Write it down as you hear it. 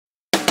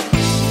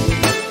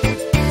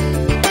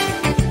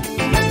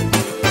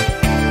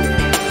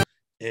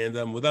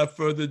And without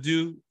further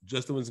ado,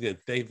 Justin, once again,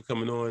 thank you for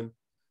coming on.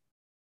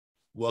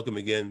 Welcome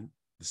again.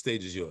 The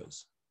stage is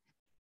yours.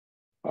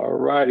 All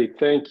righty.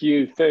 Thank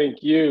you.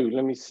 Thank you.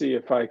 Let me see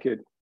if I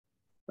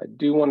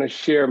do want to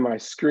share my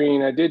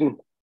screen.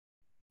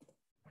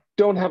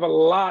 Don't have a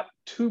lot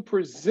to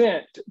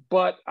present,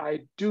 but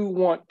I do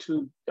want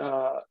to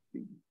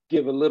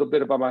give a little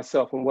bit about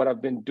myself and what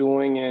I've been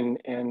doing,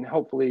 and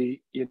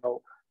hopefully, a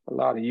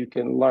lot of you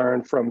can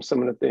learn from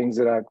some of the things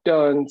that I've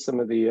done,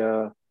 some of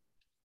the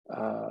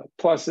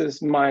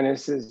pluses,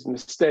 minuses,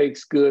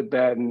 mistakes, good,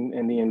 bad,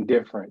 and the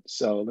indifferent.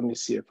 So let me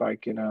see if I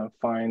can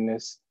find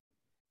this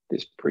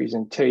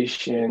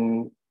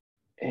presentation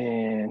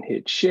and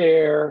hit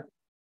share.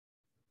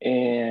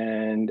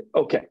 And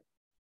okay,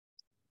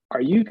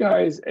 are you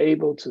guys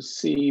able to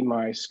see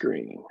my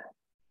screen?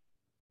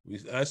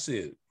 I see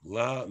it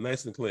loud,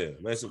 nice and clear,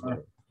 nice and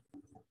clear.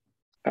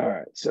 All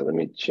right, so let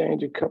me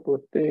change a couple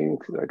of things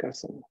because I got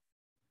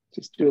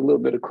just do a little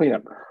bit of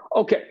cleanup.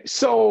 Okay,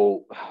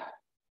 so,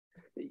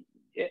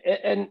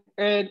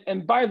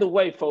 and by the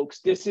way, folks,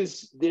 this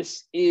is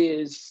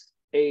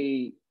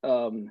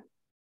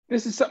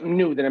something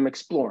new that I'm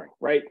exploring,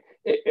 right?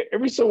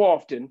 Every so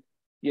often,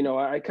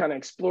 I kind of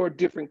explore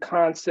different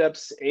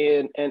concepts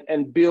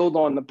and build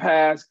on the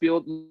past,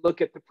 look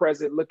at the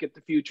present, look at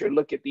the future,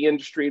 look at the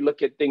industry,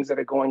 look at things that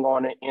are going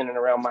on in and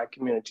around my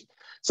community.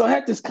 So I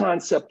had this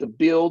concept of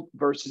build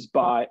versus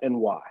buy and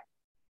why.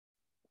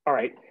 All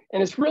right,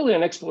 and it's really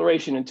an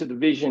exploration into the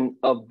vision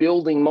of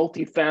building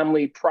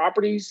multifamily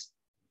properties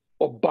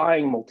or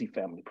buying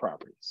multifamily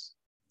properties.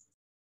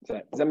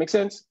 Does that make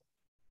sense?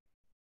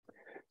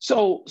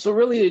 So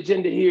really the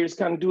agenda here is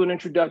kind of do an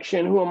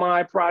introduction, who am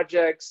I,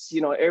 projects,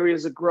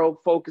 areas of growth,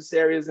 focus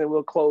areas, and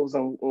we'll close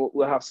and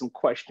we'll have some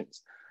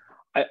questions.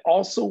 I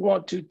also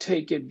want to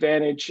take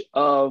advantage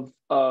of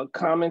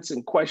comments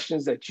and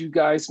questions that you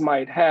guys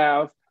might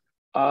have.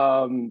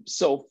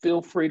 So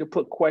feel free to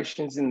put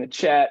questions in the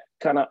chat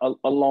kind of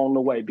along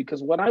the way,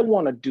 because what I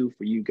want to do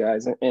for you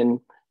guys, and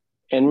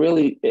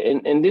really,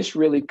 and this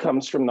really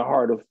comes from the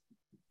heart of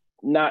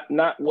not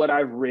what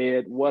I've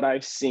read, what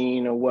I've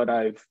seen, or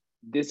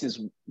this is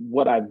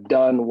what I've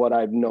done, what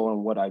I've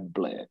known, what I've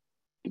bled,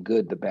 the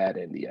good, the bad,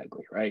 and the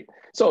ugly, right?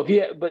 So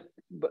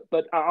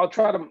but I'll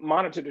try to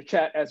monitor the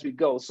chat as we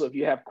go. So if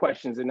you have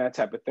questions and that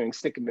type of thing,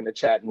 stick them in the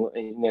chat,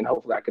 and then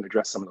hopefully I can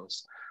address some of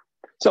those.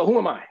 So who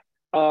am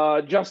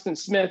I? Justin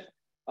Smith.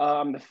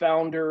 I'm the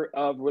founder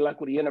of Real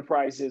Equity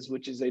Enterprises,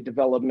 which is a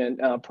development,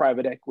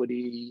 private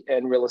equity,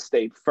 and real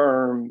estate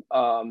firm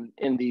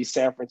in the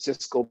San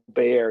Francisco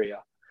Bay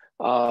Area.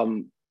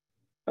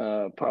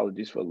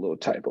 Apologies for a little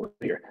typo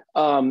here.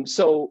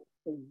 So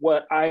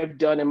what I've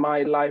done in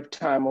my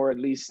lifetime, or at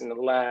least in the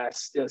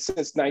last,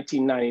 since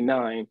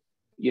 1999,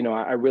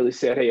 I really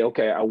said, hey,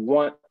 okay, I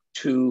want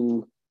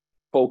to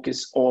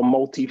focus on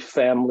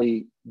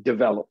multifamily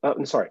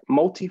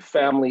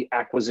multifamily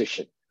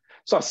acquisition.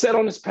 So I set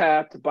on this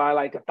path to buy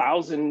like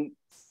 1,000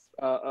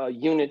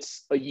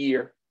 units a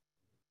year.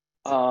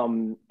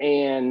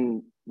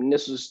 And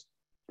this was,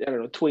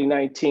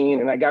 2019,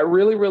 and I got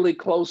really, really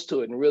close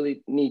to it, and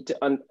really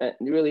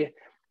really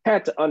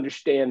had to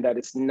understand that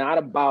it's not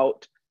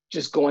about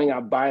just going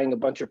out buying a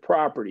bunch of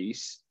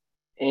properties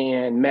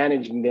and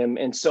managing them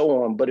and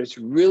so on, but it's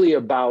really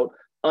about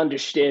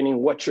understanding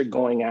what you're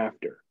going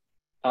after,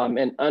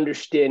 and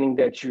understanding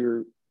that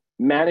you're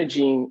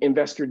managing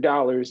investor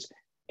dollars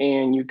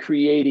and you're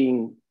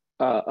creating,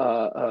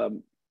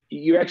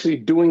 you're actually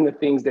doing the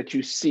things that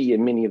you see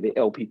in many of the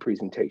LP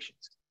presentations.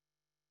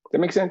 Does that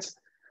make sense?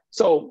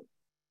 So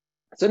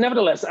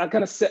nevertheless, I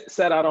kind of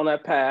set out on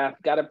that path,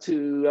 got up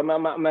to,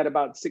 I'm at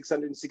about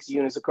 660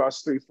 units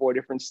across 3-4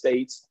 different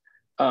states,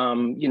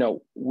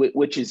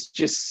 which is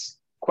just,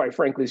 quite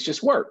frankly, it's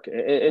just work.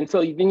 And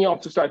so then you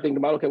also start thinking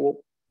about, okay, well,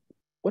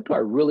 what do I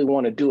really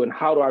want to do, and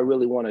how do I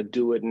really want to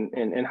do it,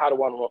 and how do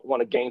I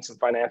want to gain some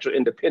financial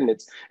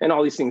independence, and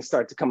all these things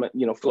start to come,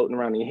 floating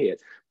around in your head.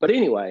 But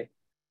anyway,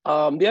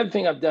 the other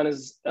thing I've done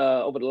is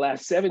over the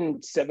last seven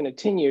to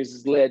 10 years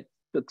is led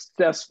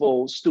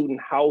successful student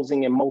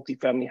housing and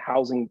multifamily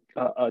housing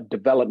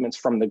developments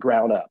from the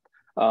ground up.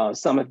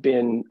 Some have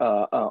been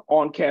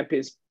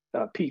on-campus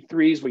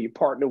P3s where you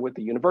partner with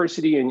the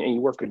university and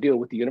you work a deal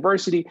with the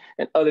university,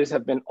 and others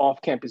have been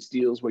off-campus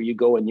deals where you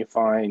go and you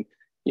find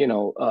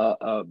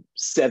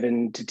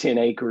 7 to 10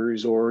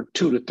 acres or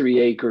 2 to 3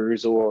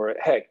 acres, or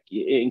heck,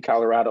 in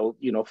Colorado,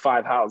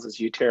 5 houses,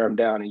 you tear them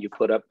down and you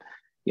put up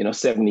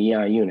 70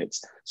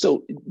 units.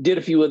 So did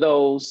a few of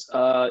those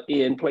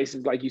in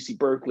places like UC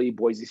Berkeley,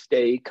 Boise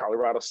State,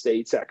 Colorado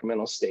State,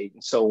 Sacramento State,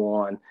 and so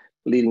on,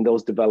 leading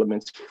those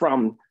developments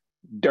from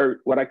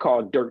dirt, what I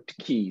call dirt to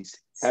keys,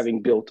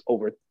 having built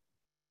over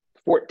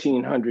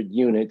 1,400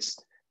 units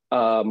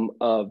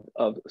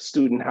of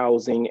student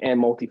housing and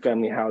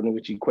multifamily housing,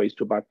 which equates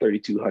to about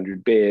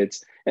 3,200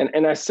 beds.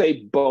 And I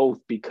say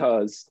both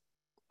because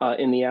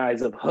in the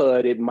eyes of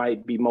H.A.R.D, it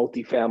might be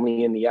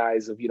multifamily. In the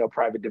eyes of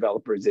private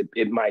developers,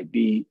 it might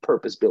be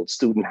purpose-built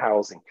student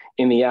housing.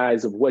 In the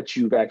eyes of what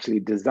you've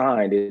actually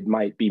designed, it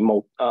might be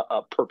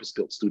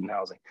purpose-built student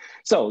housing.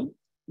 So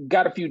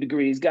got a few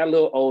degrees, got a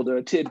little older,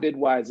 a tidbit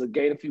wiser,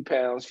 gained a few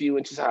pounds, few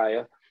inches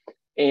higher,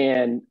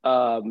 and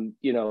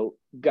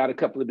got a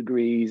couple of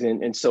degrees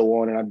and so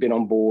on. And I've been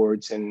on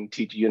boards and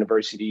teach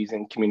universities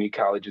and community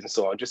colleges and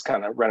so on, just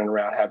kind of running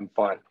around having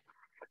fun.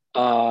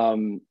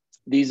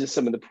 These are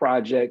some of the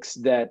projects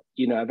that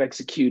I've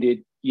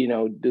executed.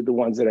 The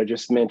ones that I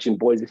just mentioned.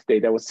 Boise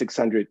State, that was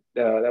 600.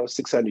 That was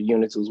 600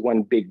 units. It was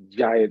one big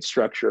giant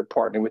structure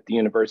partnering with the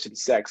university.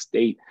 Sac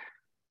State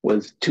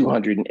was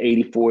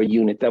 284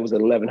 units. That was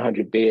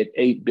 1,100 bed,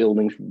 8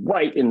 buildings,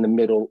 right in the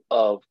middle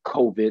of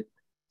COVID.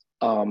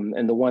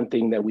 And the one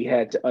thing that we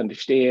had to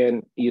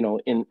understand,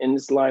 in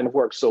this line of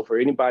work. So for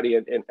anybody,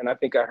 and I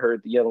think I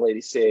heard the young lady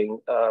saying,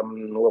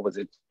 what was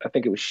it? I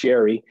think it was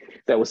Sherry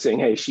that was saying,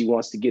 hey, she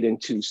wants to get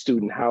into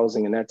student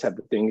housing and that type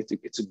of thing.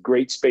 It's a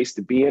great space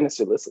to be in. It's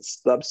a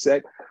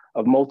subset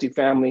of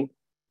multifamily.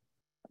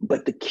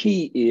 But the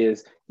key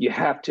is you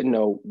have to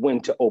know when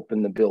to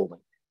open the building.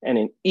 And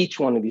in each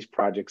one of these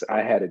projects,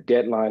 I had a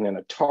deadline and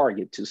a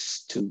target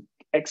to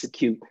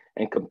execute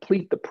and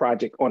complete the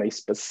project on a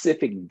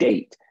specific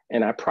date.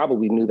 And I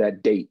probably knew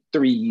that date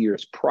 3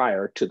 years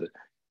prior to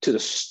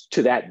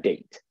that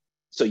date.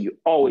 So you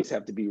always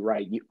have to be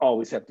right. You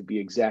always have to be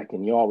exact,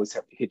 and you always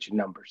have to hit your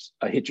numbers,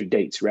 hit your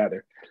dates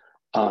rather.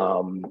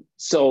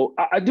 So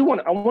I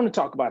want to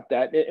talk about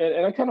that,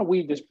 and I kind of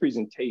weave this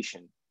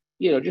presentation,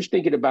 just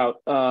thinking about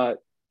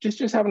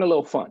just having a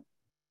little fun,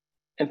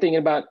 and thinking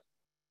about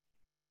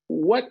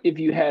what if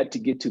you had to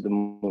get to the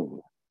moon,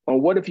 or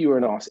what if you were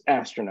an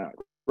astronaut,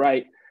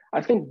 right?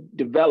 I think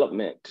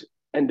development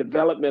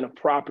of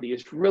property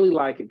is really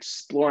like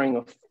exploring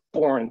a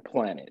foreign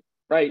planet,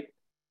 right?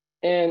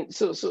 And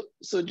so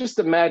just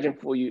imagine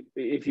for you,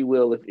 if you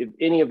will, if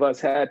any of us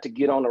had to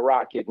get on a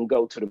rocket and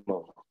go to the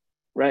moon,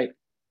 right?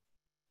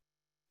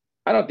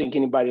 I don't think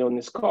anybody on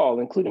this call,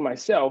 including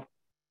myself,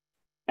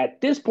 at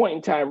this point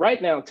in time,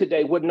 right now,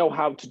 today, would know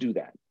how to do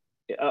that.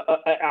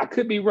 I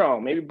could be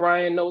wrong. Maybe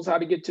Brian knows how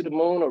to get to the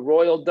moon, or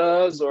Royal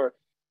does, or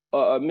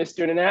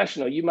Mr.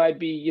 International. You might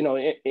be,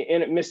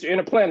 Mr.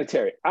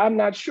 Interplanetary. I'm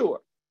not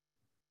sure.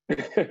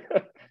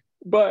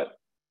 but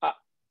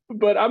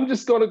I'm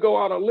just going to go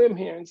out on a limb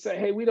here and say,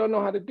 hey, we don't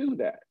know how to do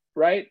that,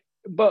 right?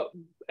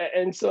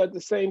 And so at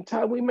the same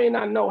time, we may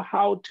not know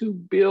how to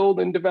build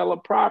and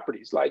develop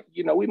properties. Like,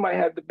 we might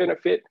have the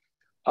benefit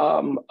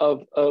of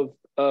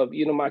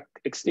my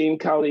esteemed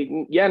colleague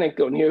Yannick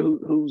on here,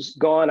 who's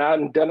gone out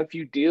and done a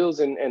few deals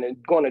and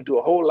going to do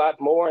a whole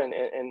lot more and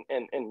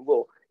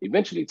will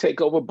eventually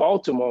take over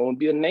Baltimore and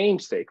be a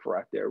namesake for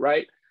out there,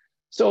 right?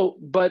 So,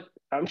 but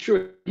I'm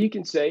sure he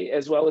can say,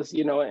 as well as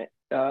I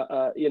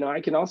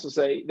can also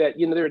say that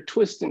there are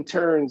twists and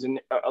turns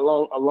and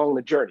along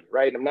the journey,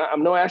 right?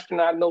 I'm no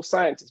astronaut, no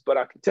scientist, but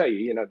I can tell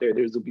you,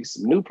 there's will be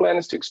some new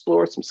planets to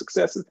explore, some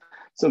successes,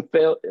 some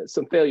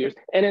failures,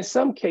 and in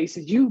some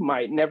cases you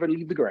might never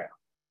leave the ground.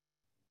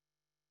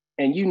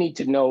 And you need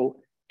to know,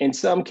 in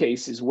some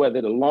cases,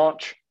 whether to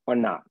launch or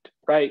not,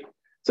 right?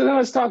 So then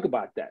let's talk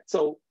about that.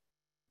 So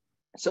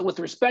with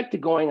respect to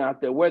going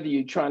out there, whether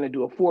you're trying to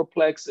do a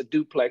fourplex, a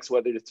duplex,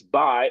 whether it's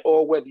buy,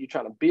 or whether you're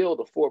trying to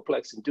build a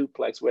fourplex and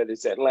duplex, whether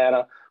it's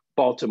Atlanta,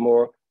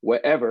 Baltimore,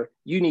 wherever,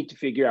 you need to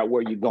figure out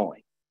where you're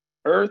going,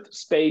 Earth,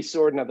 space,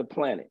 or another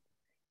planet.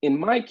 In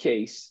my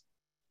case,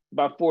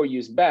 about 4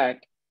 years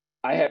back,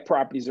 I had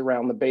properties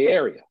around the Bay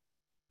Area.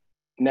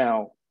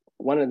 Now,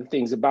 one of the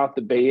things about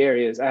the Bay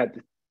Area is I had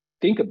to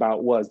think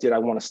about was, did I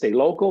want to stay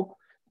local?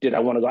 Did I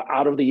want to go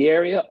out of the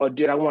area, or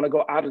did I want to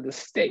go out of the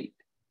state?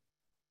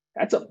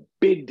 That's a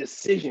big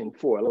decision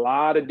for a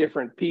lot of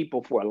different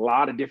people for a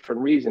lot of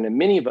different reasons. And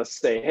many of us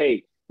say,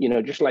 hey,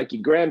 just like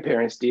your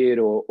grandparents did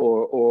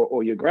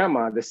or your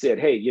grandma that said,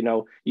 hey, you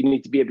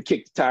need to be able to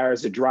kick the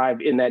tires or drive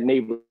in that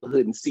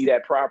neighborhood and see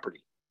that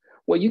property.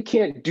 Well, you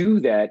can't do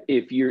that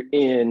if you're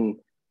in,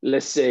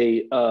 let's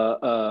say,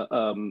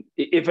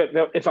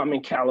 if I'm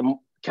in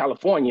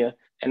California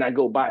and I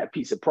go buy a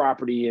piece of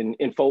property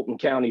in Fulton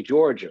County,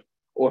 Georgia,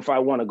 or if I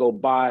want to go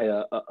buy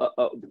a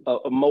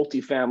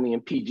multifamily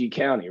in PG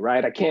County,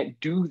 right? I can't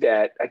do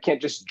that. I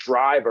can't just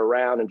drive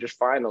around and just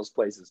find those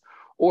places.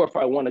 Or if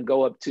I want to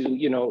go up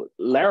to,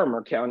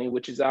 Larimer County,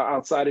 which is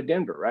outside of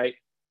Denver, right?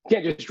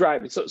 Can't just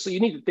drive it. So you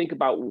need to think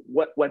about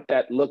what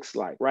that looks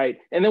like, right?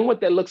 And then what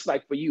that looks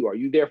like for you. Are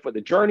you there for the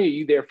journey? Or are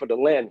you there for the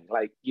landing?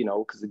 Like,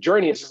 because the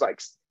journey is just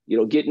like,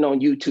 getting on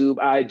YouTube,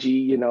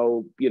 IG,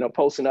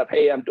 posting up,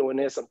 hey, I'm doing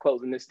this, I'm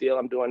closing this deal,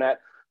 I'm doing that.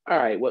 All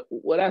right,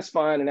 well, that's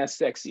fine and that's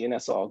sexy and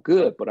that's all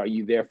good, but are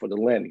you there for the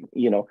landing?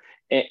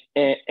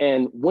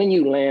 And when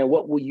you land,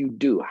 what will you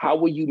do? How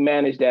will you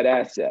manage that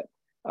asset?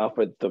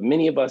 For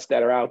many of us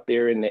that are out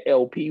there in the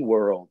LP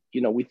world,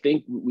 we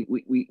think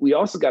we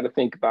also got to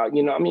think about,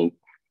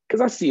 because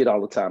I see it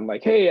all the time.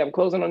 Like, hey, I'm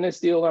closing on this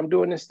deal, I'm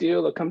doing this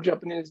deal, or come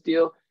jumping in this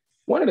deal.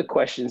 One of the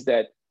questions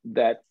that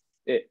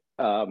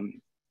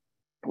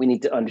we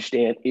need to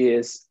understand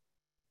is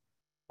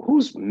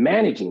who's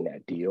managing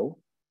that deal,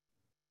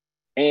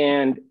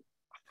 and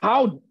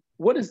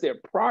what is their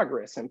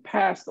progress and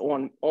past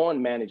on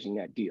managing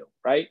that deal,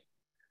 right?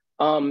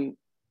 And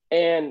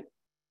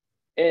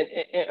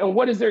and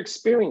what is their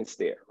experience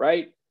there,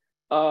 right?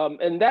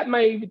 And that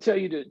may even tell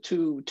you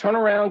to turn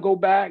around, go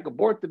back,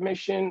 abort the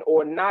mission,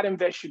 or not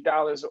invest your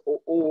dollars,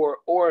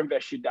 or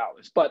invest your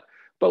dollars. But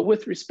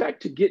with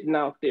respect to getting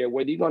out there,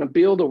 whether you're going to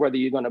build or whether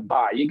you're going to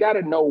buy, you got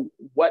to know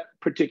what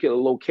particular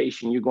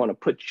location you're going to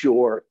put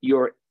your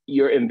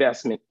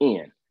investment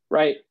in,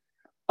 right?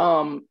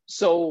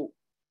 So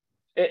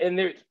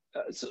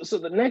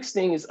the next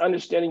thing is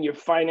understanding your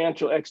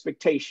financial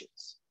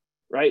expectations,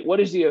 right? What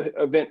is the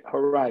event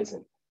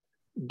horizon?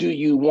 Do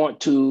you want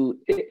to,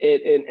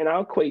 and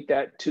I'll equate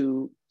that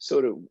to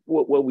sort of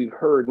what we've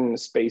heard in the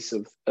space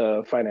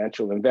of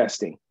financial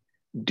investing.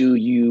 Do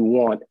you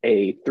want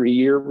a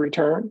 3-year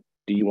return?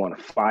 Do you want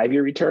a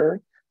 5-year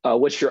return?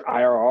 What's your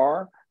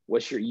IRR?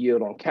 What's your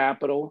yield on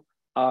capital?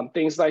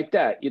 Things like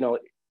that, you know.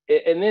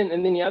 And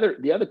then the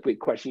other quick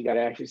question you got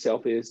to ask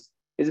yourself is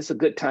this a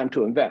good time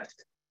to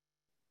invest?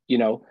 You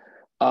know,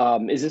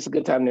 is this a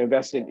good time to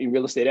invest in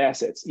real estate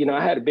assets? You know,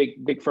 I had a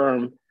big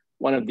firm,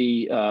 one of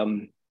the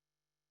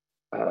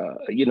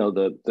you know,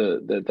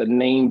 the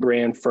name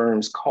brand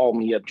firms called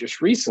me up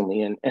just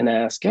recently and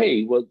asked,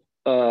 hey, well,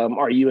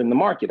 are you in the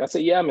market? I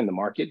said, yeah, I'm in the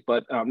market,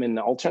 but I'm in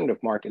the alternative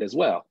market as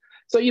well.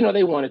 So, you know,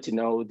 they wanted to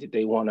know, did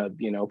they want to,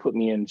 you know, put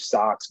me in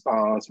stocks,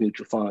 bonds,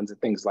 mutual funds, and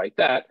things like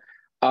that.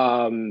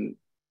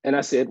 And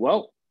I said,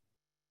 well,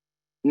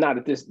 not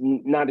at this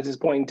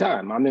point in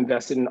time. I'm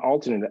invested in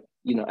alternate,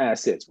 you know,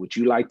 assets. Would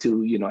you like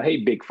to, you know, hey,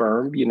 big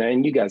firm, you know,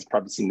 and you guys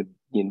probably seen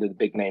the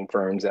big name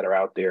firms that are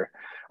out there.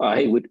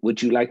 Hey,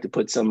 would you like to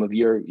put some of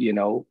your, you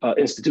know,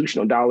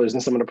 institutional dollars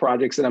in some of the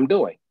projects that I'm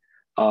doing?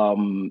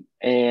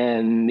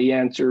 And the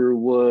answer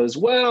was,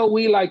 well,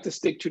 we like to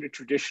stick to the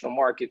traditional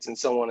markets and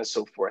so on and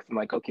so forth. I'm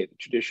like, okay, the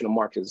traditional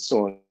markets,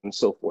 so on and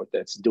so forth,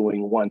 that's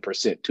doing 1%,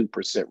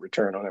 2%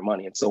 return on their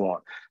money and so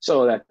on.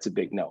 So that's a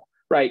big no.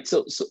 Right.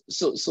 So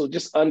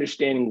just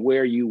understanding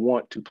where you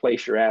want to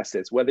place your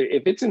assets, whether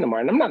if it's in the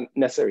market, I'm not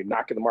necessarily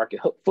knocking the market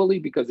fully,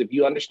 because if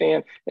you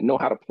understand and know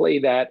how to play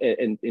that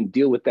and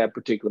deal with that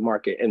particular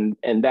market and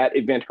that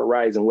event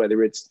horizon,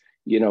 whether it's,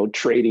 you know,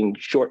 trading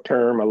short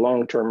term or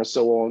long term or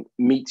so on,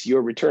 meets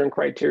your return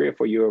criteria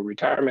for your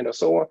retirement or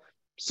so on,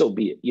 so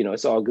be it. You know,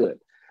 it's all good.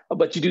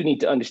 But you do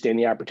need to understand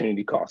the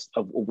opportunity cost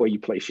of where you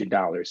place your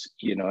dollars,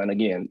 you know, and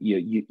again,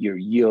 your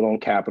yield on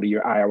capital,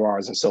 your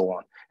IRRs and so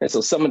on. And so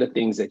some of the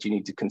things that you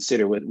need to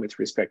consider with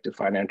respect to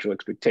financial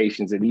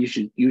expectations, it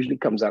usually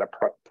comes out of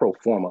pro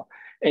forma.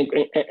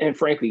 And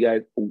frankly,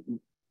 guys,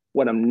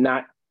 what I'm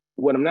not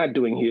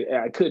doing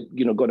here, I could,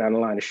 you know, go down the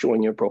line of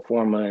showing your pro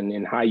forma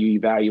and how you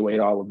evaluate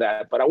all of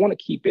that, but I want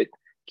to keep it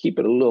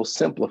a little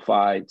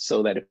simplified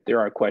so that if there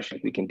are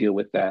questions, we can deal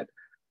with that.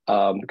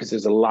 Because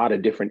there's a lot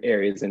of different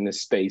areas in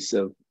this space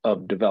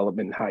of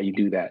development and how you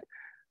do that.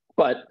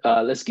 But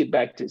let's get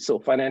back to, so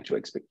financial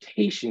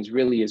expectations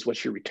really is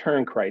what's your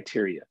return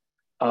criteria.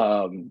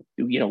 You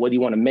know, what do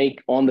you want to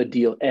make on the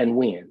deal and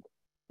when?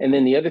 And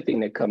then the other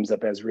thing that comes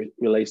up as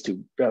relates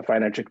to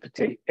financial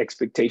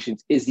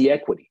expectations is the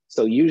equity.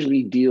 So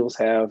usually deals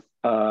have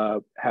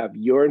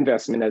your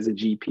investment as a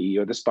GP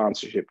or the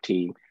sponsorship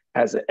team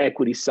has an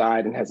equity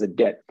side and has a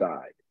debt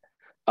side.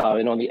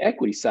 And on the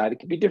equity side, it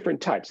could be different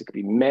types. It could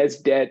be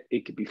mezz debt.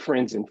 It could be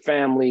friends and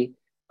family.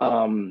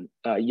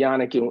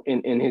 Yannick,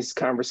 in his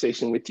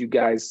conversation with you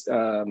guys,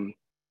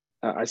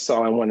 I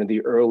saw in one of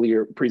the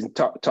earlier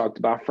talked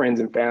about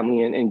friends and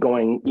family and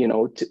going, you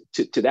know,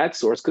 to that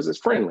source because it's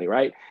friendly,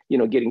 right? You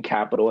know, getting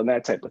capital and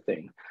that type of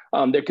thing.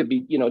 There could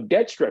be, you know,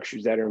 debt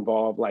structures that are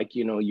involved, like,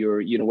 you know,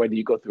 whether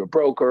you go through a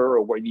broker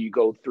or whether you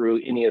go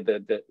through any of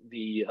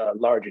the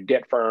larger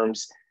debt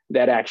firms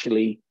that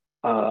actually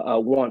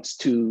wants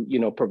to, you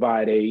know,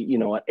 provide a, you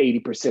know, an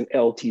 80%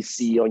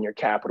 LTC on your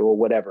capital or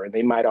whatever. And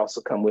they might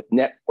also come with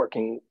net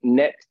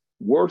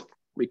worth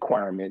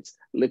requirements,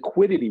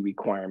 liquidity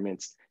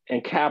requirements,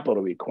 and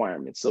capital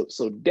requirements. So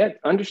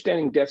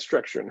understanding debt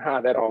structure and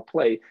how that all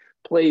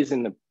plays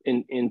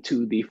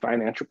into the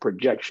financial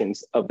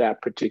projections of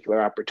that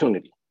particular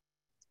opportunity.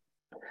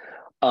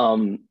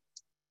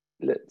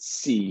 Let's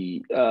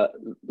see,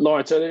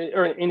 Lawrence, are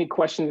there any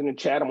questions in the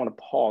chat? I want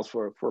to pause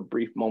for a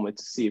brief moment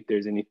to see if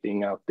there's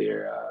anything out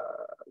there.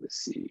 Let's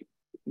see.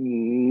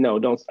 No,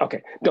 don't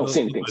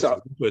see anything.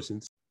 So,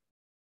 questions.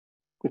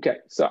 Okay,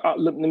 so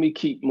let me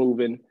keep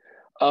moving.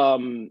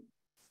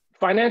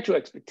 Financial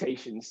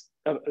expectations.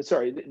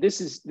 Sorry,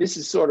 this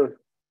is sort of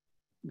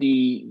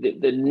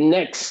the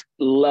next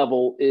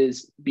level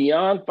is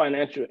beyond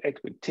financial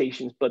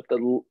expectations, but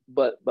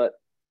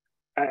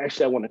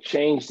actually I want to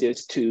change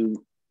this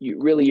to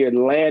your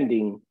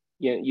landing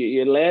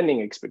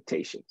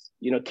expectations.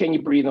 You know, can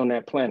you breathe on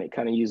that planet?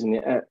 Kind of using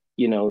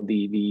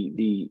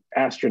the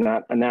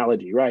astronaut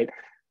analogy, right?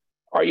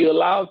 Are you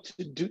allowed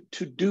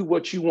to do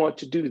what you want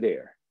to do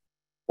there?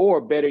 Or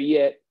better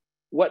yet,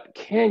 what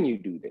can you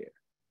do there?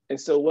 And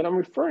so what I'm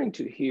referring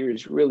to here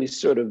is really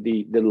sort of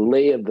the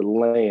lay of the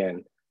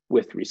land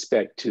with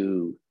respect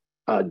to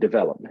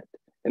development.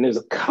 And there's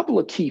a couple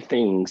of key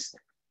things,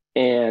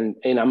 and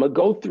I'm gonna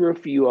go through a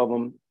few of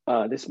them.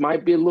 This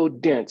might be a little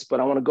dense, but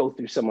I wanna go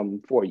through some of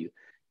them for you.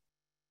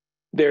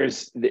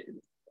 There's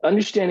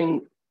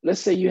understanding,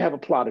 let's say you have a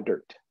plot of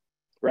dirt,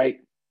 right?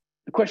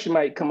 The question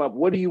might come up,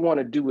 what do you want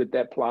to do with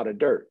that plot of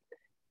dirt?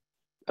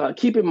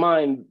 Keep in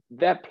mind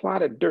that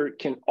plot of dirt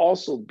can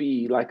also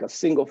be like a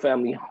single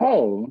family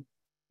home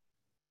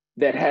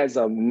that has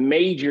a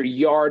major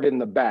yard in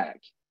the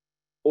back,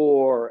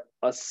 or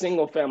a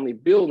single family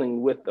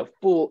building with the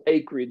full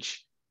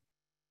acreage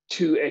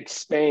to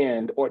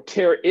expand or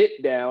tear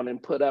it down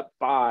and put up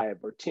 5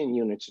 or 10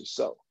 units or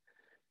so.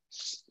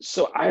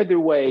 So either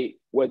way,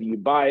 whether you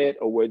buy it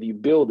or whether you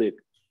build it,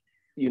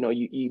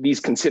 these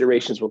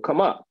considerations will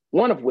come up.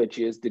 One of which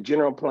is the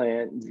general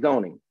plan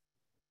zoning.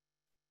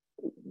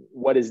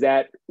 What is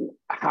that?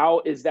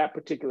 How is that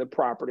particular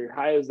property?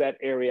 How is that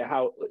area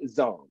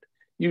zoned?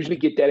 Usually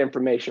get that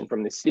information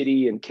from the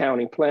city and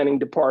county planning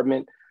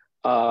department.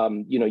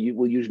 You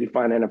will usually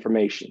find that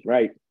information,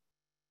 right?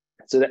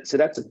 So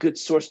that's a good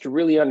source to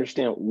really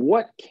understand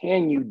what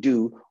can you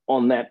do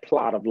on that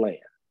plot of land,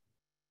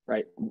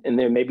 right? And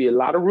there may be a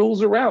lot of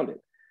rules around it.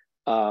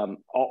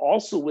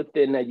 Also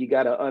within that, you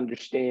got to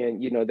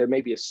understand, there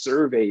may be a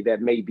survey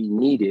that may be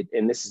needed.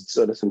 And this is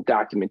sort of some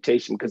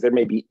documentation, because there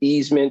may be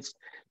easements,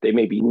 there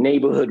may be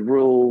neighborhood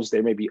rules,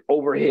 there may be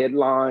overhead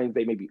lines,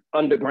 there may be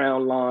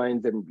underground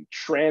lines, there may be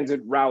transit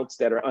routes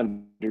that are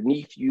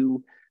underneath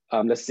you.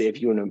 Let's say if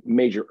you're in a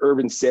major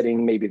urban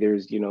setting, maybe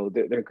there's,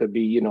 there could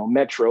be,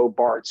 metro,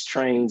 BARTs,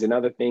 trains, and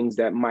other things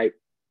that might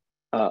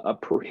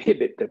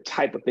prohibit the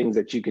type of things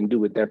that you can do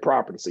with that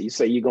property.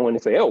 So you go in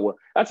and say, oh, well,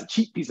 that's a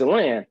cheap piece of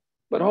land.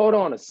 But hold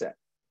on a sec,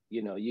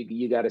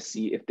 you got to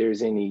see if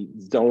there's any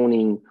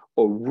zoning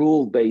or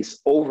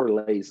rule-based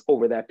overlays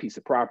over that piece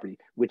of property,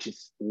 which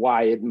is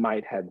why it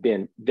might have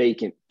been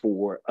vacant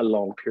for a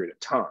long period of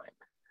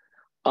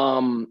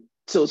time.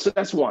 So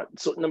that's one.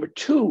 So number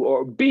 2,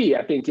 or B,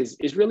 I think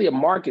is really a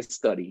market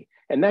study.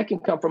 And that can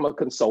come from a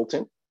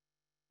consultant,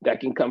 that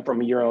can come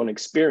from your own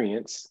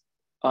experience,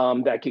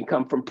 that can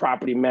come from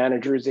property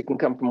managers, it can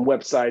come from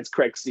websites,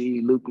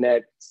 Crexy,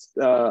 LoopNet,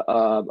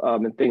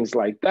 and things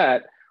like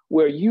that,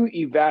 where you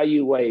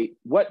evaluate,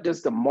 what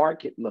does the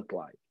market look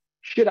like?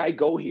 Should I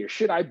go here?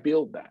 Should I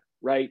build that,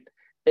 right?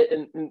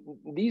 And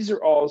these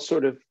are all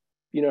sort of,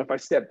 if I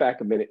step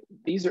back a minute,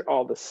 these are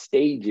all the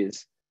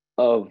stages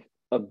of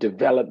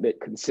development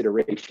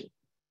consideration,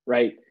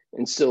 right?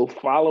 And so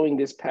following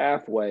this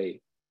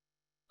pathway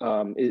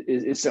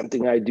is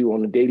something I do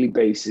on a daily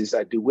basis.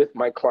 I do with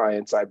my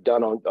clients, I've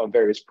done on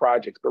various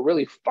projects, but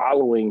really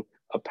following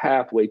a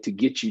pathway to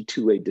get you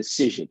to a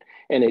decision.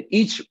 And at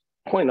each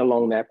point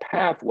along that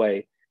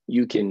pathway,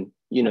 you can,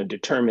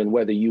 determine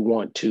whether you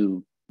want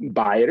to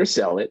buy it or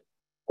sell it,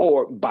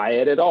 or buy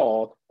it at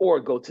all, or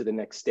go to the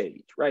next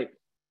stage, right?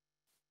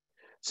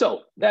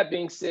 So that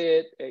being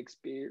said,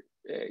 experience,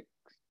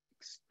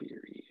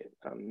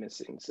 I'm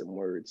missing some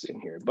words in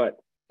here, but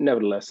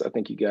nevertheless, I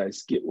think you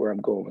guys get where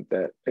I'm going with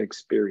that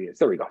experience.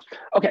 There we go.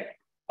 Okay.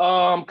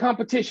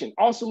 Competition.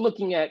 Also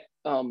looking at,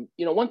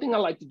 one thing I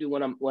like to do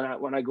when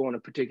I go in a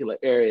particular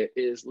area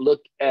is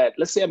look at,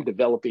 let's say I'm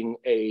developing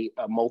a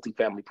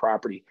multifamily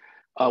property.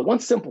 One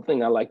simple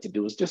thing I like to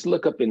do is just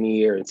look up in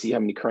the air and see how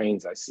many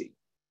cranes I see.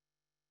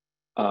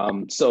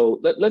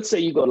 So let's say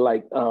you go to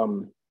like,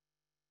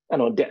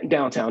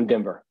 downtown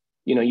Denver.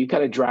 You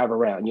kind of drive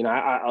around.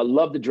 I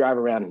love to drive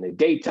around in the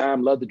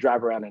daytime, love to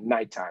drive around at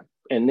nighttime.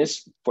 And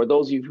this, for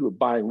those of you who are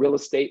buying real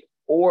estate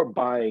or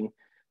buying,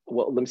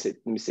 well, let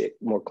me say it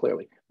more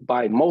clearly,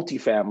 buying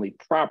multifamily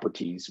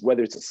properties,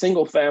 whether it's a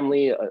single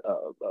family, a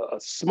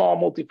small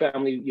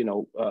multifamily,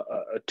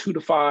 a 2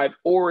 to 5,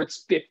 or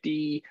it's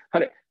 50,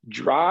 100,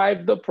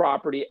 drive the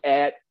property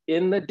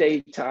in the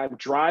daytime,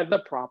 drive the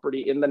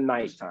property in the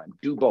nighttime,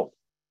 do both,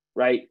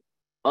 right?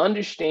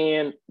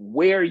 Understand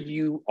where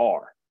you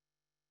are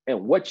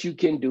and what you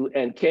can do,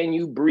 and can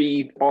you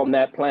breathe on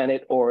that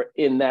planet or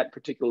in that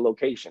particular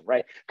location,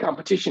 right?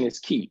 Competition is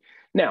key.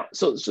 Now,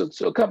 so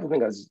a couple of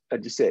things I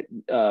just said.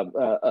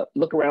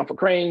 Look around for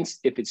cranes.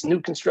 If it's new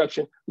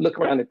construction, look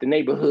around at the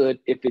neighborhood.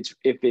 If it's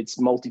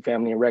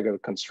multifamily and regular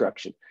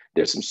construction,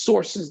 there's some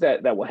sources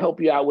that will help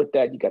you out with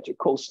that. You got your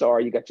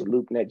CoStar, you got your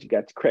LoopNet, you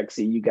got your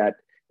Crexy, you got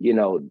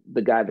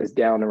the guy that's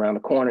down around the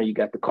corner, you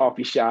got the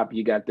coffee shop,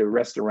 you got the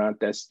restaurant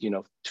that's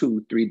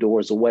 2-3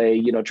 doors away.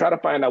 Try to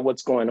find out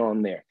what's going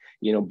on there.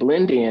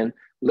 Blend in,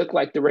 look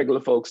like the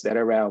regular folks that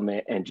are around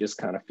there, and just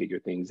kind of figure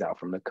things out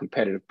from a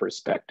competitive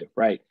perspective,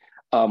 right?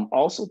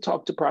 Also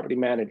talk to property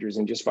managers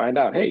and just find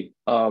out, hey,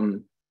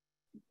 I'm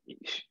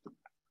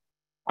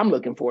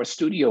looking for a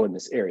studio in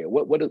this area.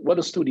 What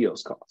do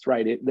studios cost,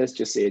 right? Let's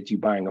just say it's you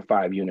buying a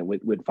 5-unit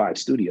with 5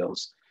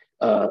 studios.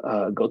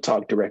 Go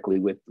talk directly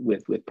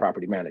with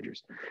property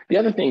managers. The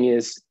other thing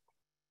is,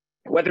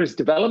 whether it's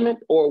development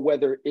or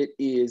whether it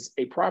is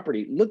a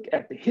property, look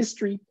at the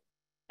history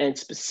and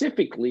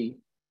specifically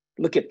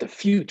look at the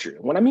future.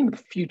 When I mean the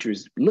future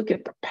is look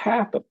at the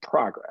path of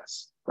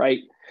progress,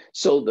 right?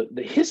 So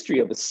the history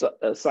of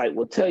the site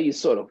will tell you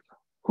sort of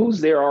who's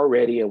there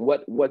already and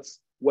what's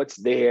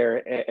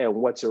there and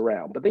what's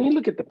around. But then you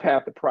look at the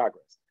path of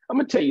progress. I'm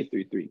gonna tell you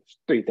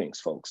three things,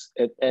 folks.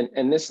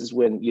 And this is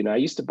when, I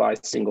used to buy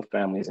single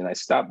families, and I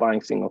stopped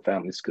buying single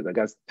families because I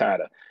got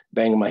tired of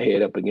banging my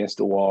head up against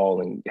the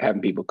wall and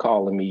having people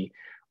calling me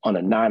on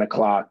a 9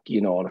 o'clock,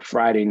 on a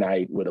Friday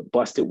night with a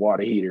busted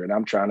water heater, and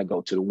I'm trying to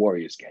go to the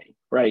Warriors game,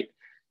 right?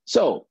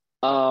 So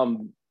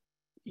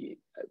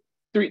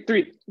three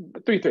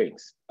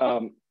things.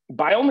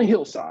 Buy on the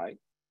hillside,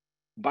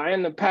 buy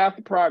in the path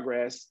of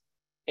progress,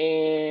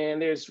 and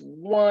there's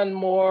one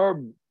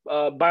more,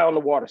 buy on the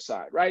water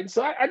side, right?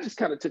 So I just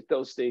kind of took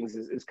those things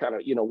as kind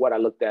of, what I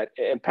looked at.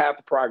 And path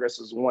of progress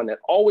was one that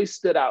always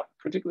stood out,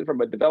 particularly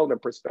from a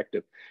development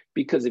perspective,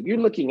 because if you're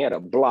looking at a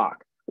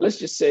block, let's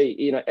just say,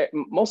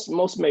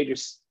 most major,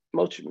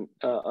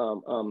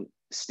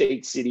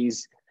 state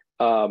cities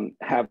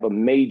have a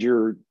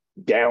major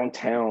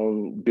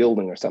downtown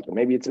building or something.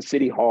 Maybe it's a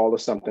city hall or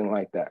something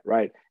like that,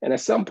 right? And at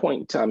some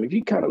point in time, if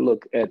you kind of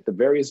look at the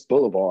various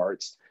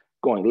boulevards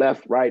going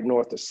left, right,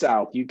 north, or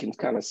south, you can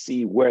kind of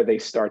see where they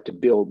start to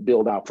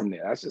build out from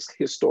there. That's just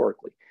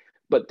historically.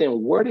 But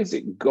then where does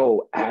it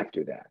go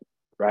after that,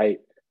 right?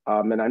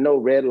 And I know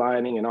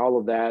redlining and all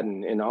of that,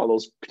 and all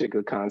those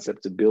particular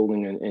concepts of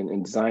building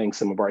and designing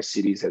some of our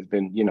cities has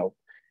been,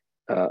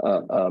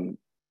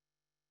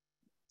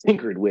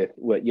 tinkered with,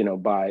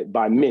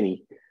 by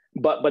many.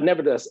 But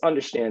nevertheless,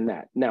 understand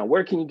that. Now,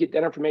 where can you get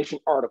that information?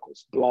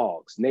 Articles,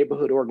 blogs,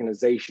 neighborhood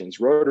organizations,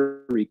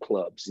 Rotary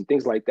clubs, and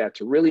things like that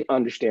to really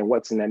understand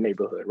what's in that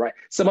neighborhood, right?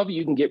 Some of it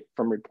you can get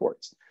from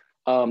reports.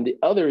 The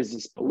other is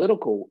this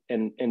political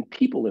and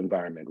people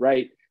environment,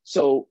 right?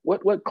 So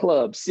what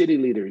clubs, city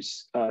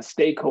leaders,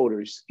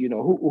 stakeholders,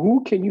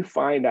 who can you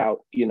find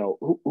out,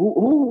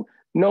 who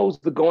knows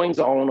the goings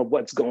on of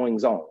what's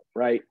going on,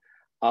 right?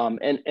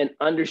 And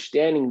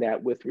understanding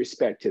that with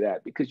respect to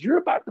that, because you're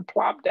about to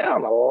plop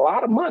down a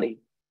lot of money,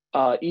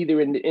 either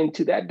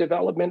into that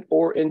development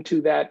or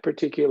into that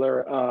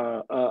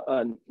particular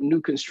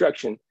new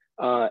construction.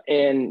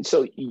 And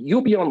so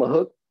you'll be on the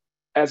hook,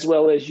 as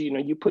well as,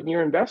 you putting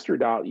your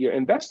investors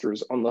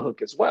on the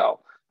hook as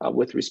well,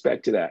 with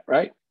respect to that,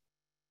 right?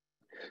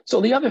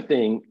 So the other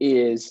thing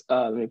is,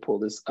 let me pull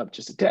this up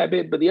just a tad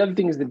bit, but the other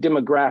thing is the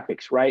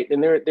demographics, right?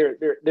 And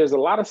there's a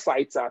lot of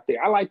sites out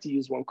there. I like to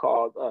use one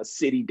called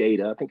City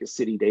Data. I think it's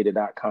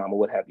citydata.com or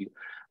what have you.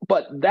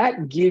 But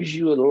that gives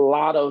you a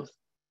lot of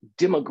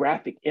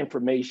demographic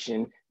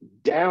information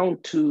down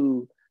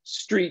to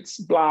streets,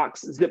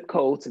 blocks, zip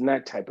codes, and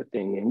that type of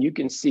thing. And you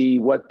can see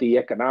what the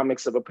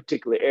economics of a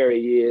particular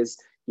area is,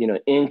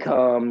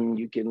 income.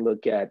 You can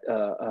look at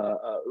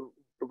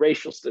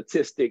racial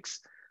statistics.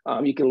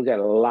 You can look at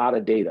a lot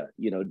of data,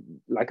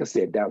 like I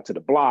said, down to the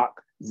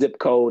block, zip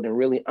code, and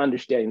really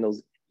understanding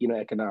those,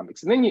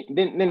 economics. And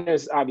then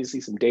there's obviously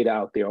some data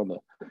out there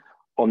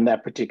on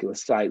that particular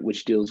site,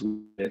 which deals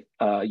with,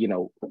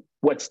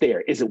 what's there.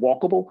 Is it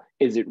walkable?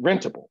 Is it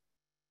rentable?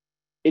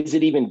 Is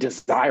it even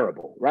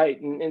desirable, right?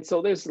 And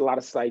so there's a lot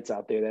of sites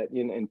out there that,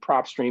 and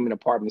PropStream and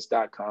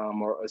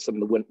apartments.com or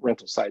some of the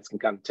rental sites can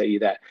kind of tell you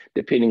that,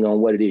 depending on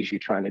what it is you're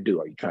trying to do.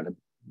 Are you trying to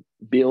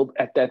build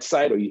at that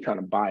site, or you trying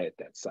to buy at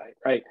that site,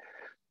 right?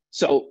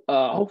 So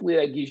hopefully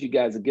that gives you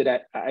guys a good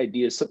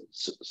idea. Some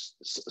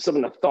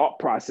of the thought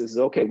processes.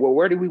 Okay, well,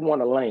 where do we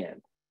want to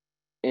land?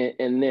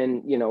 And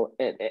then,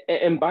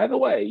 and by the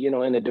way,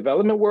 in the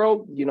development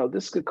world,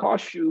 this could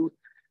cost you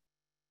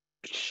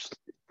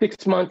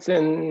 6 months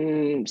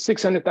and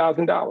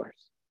 $600,000,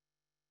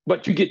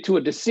 but you get to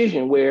a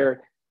decision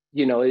where,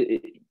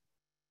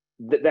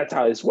 that's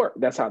how this works.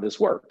 That's how this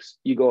works.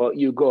 You go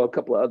a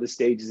couple of other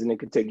stages, and it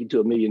could take you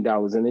to $1 million,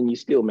 and then you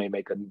still may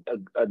make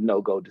a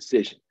no-go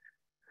decision.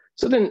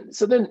 So then,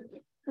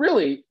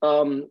 really,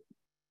 the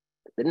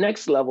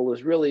next level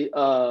is really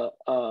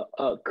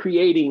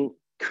creating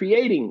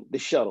the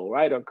shuttle,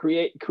 right? Or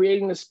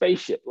creating the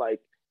spaceship. Like,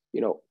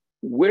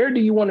 where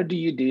do you want to do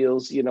your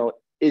deals?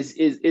 Is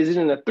it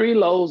in the 3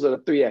 lows or the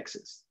 3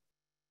 X's?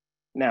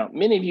 Now,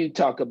 many of you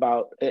talk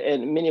about,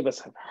 and many of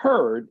us have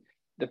heard,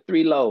 the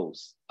 3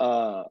 lows,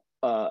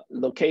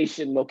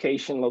 location,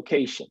 location,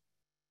 location.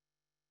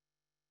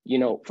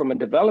 From a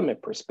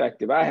development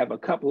perspective, I have a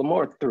couple of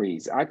more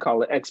 3s. I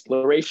call it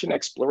exploration,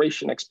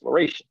 exploration,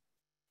 exploration,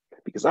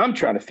 because I'm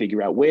trying to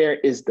figure out where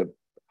is the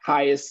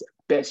highest,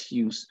 best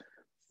use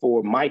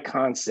for my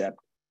concept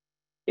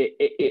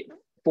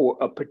for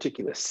a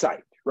particular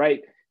site,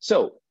 right?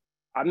 So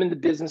I'm in the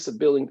business of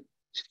building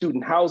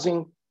student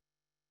housing.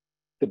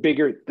 The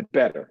bigger, the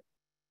better.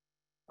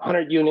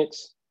 100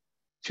 units,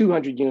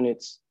 200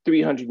 units,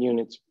 300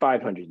 units,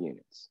 500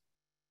 units.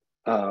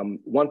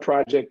 One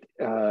project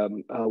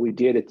we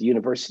did at the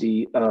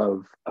University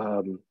of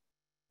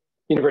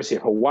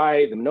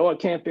Hawaii, the Manoa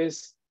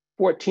campus,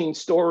 14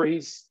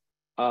 stories.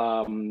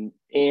 And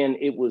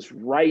it was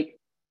right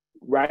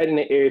in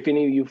the area. If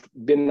any of you've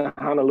been to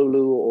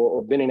Honolulu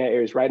or been in that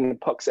area, it's right in the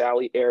Pucks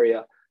Alley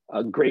area.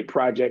 A great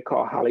project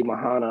called Hale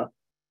Mahana.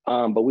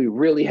 But we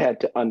really had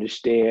to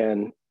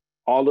understand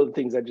all of the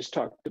things I just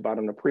talked about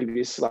on the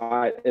previous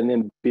slide, and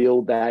then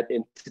build that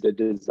into the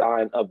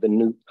design of the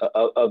new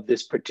of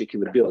this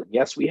particular building.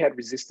 Yes, we had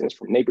resistance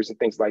from neighbors and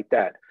things like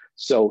that,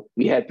 So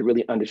we had to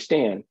really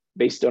understand,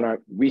 based on our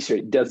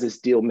research, does this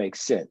deal make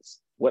sense?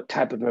 What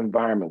type of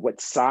environment, what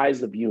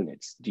size of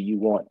units do you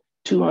want?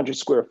 200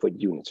 square foot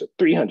units or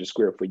 300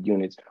 square foot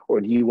units?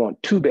 Or do you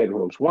want 2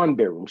 bedrooms, 1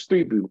 bedrooms,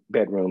 3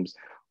 bedrooms?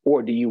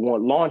 Or do you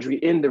want laundry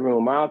in the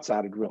room,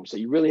 outside of the room? So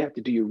you really have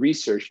to do your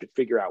research to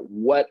figure out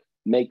what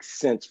makes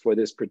sense for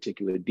this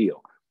particular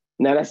deal.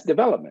 Now that's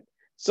development.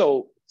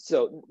 So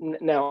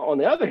now on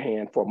the other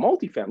hand, for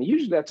multifamily,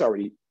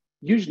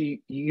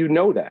 usually you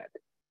know that.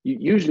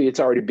 Usually it's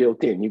already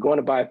built in. You're going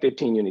to buy a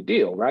 15-unit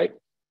deal, right?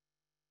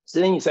 So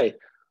then you say,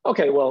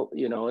 okay, well,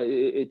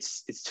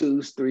 it's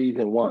 2s, 3s,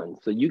 and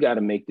 1s. So you got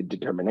to make the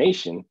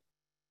determination.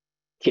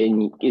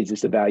 Is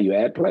this a value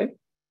add play?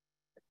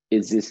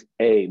 Is this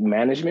a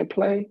management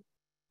play?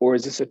 Or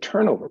is this a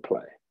turnover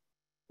play?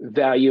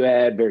 Value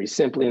add, very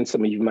simply, and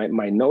some of you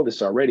might know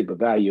this already, but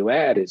value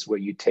add is where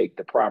you take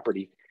the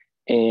property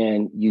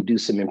and you do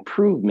some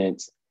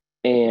improvements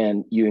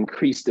and you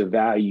increase the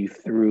value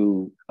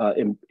through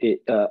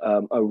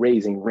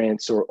raising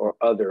rents or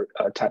other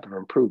type of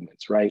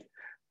improvements, right?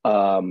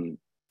 A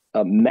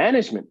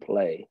management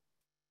play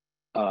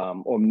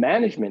or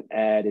management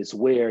add is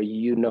where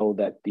you know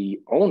that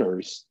the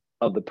owners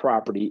of the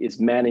property is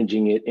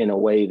managing it in a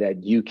way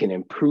that you can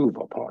improve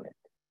upon it,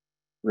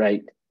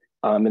 right?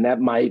 And that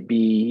might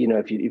be,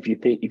 if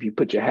you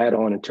put your hat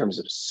on in terms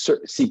of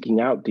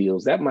seeking out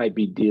deals, that might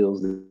be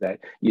deals that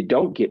you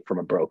don't get from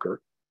a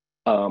broker,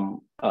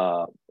 and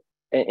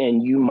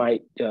you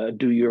might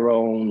do your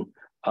own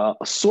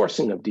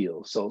sourcing of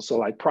deals. So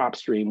like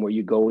PropStream, where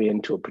you go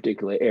into a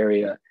particular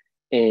area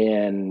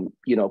and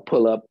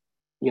pull up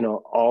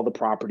all the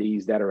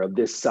properties that are of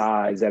this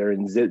size, that are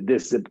in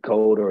this zip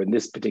code or in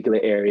this particular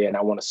area, and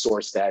I want to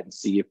source that and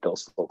see if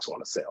those folks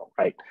want to sell,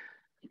 right?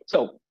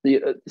 So you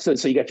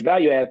got your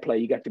value add play,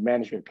 you got your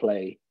management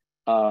play,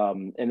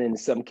 and then in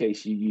some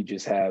case you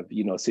just have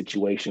a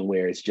situation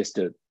where it's just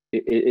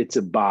it's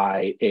a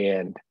buy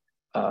and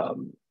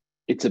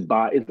it's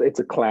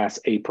a Class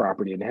A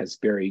property and has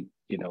very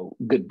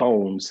good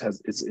bones,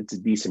 it's a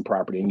decent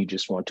property, and you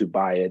just want to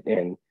buy it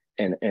and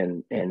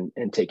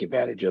take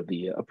advantage of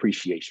the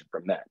appreciation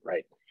from that,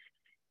 right?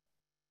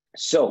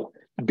 So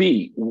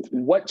B,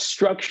 what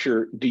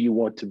structure do you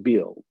want to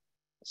build?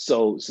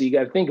 So you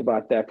got to think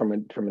about that from a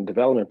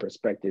development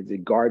perspective. Is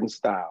it garden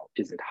style?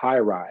 Is it high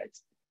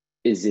rise?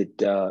 Is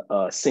it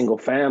single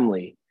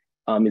family?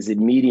 Is it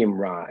medium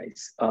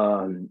rise?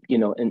 And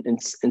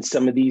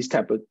some of these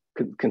type of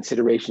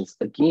considerations,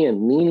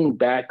 again, leaning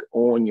back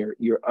on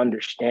your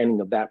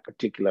understanding of that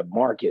particular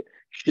market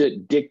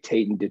should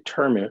dictate and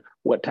determine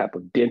what type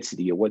of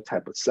density or what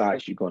type of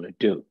size you're going to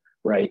do,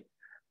 right?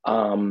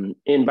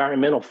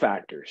 Environmental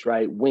factors,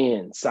 right?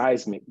 Wind,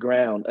 seismic,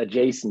 ground,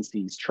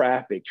 adjacencies,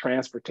 traffic,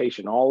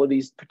 transportation, all of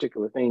these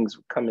particular things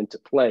come into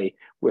play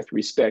with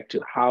respect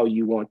to how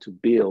you want to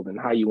build and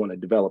how you want to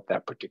develop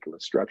that particular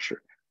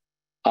structure.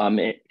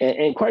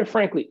 And quite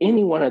frankly,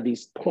 any one of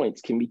these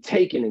points can be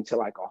taken into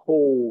like a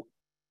whole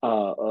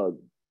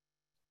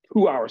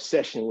 2-hour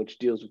session, which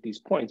deals with these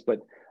points.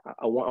 But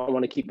I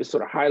want to keep it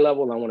sort of high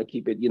level. And I want to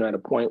keep it, at a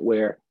point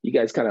where you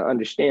guys kind of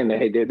understand that,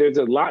 hey, there's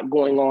a lot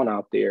going on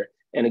out there.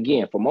 And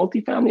again, for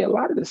multifamily, a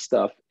lot of this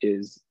stuff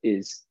is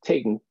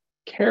taken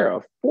care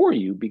of for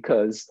you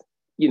because,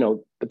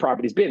 the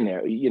property's been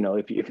there.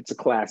 If it's a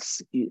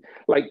class,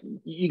 like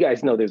you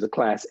guys know, there's a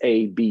Class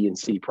A, B, and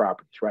C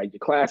properties, right? The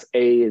Class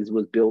A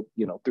was built,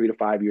 3 to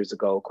 5 years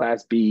ago.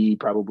 Class B,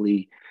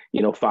 probably,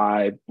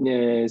 5,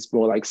 it's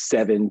more like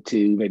 7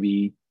 to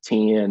maybe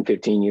 10,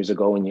 15 years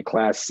ago. And your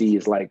Class C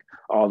is like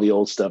all the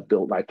old stuff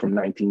built like from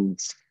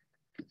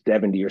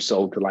 1970 or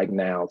so to like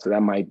now. So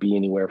that might be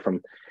anywhere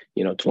from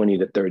 20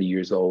 to 30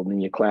 years old.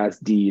 And your Class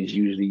D is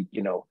usually,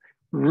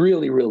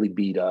 really, really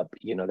beat up.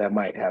 That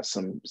might have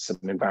some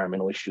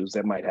environmental issues,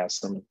 that might have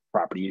some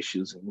property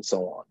issues and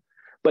so on.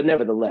 But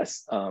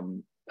nevertheless,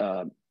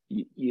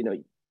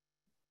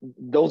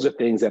 those are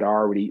things that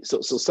are already,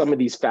 so some of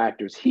these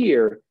factors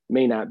here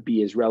may not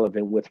be as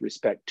relevant with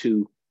respect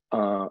to,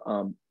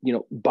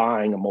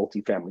 buying a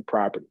multifamily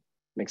property.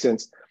 Make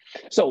sense?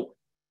 So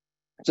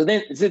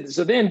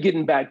then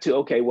getting back to,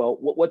 okay, well,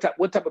 what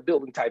type of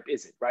building type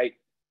is it, right?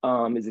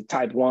 Is it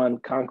type 1,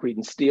 concrete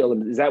and steel?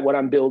 And is that what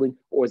I'm building?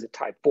 Or is it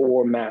type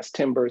 4, mass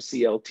timber,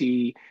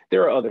 CLT?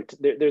 There are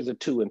there's a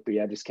 2 and 3.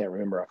 I just can't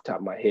remember off the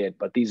top of my head,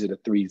 but these are the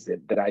 3s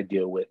that I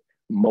deal with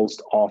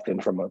most often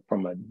from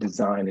a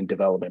design and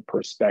development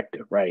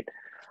perspective, right?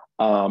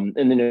 And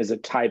then there's a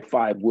type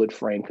 5 wood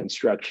frame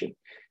construction.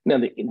 Now,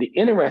 the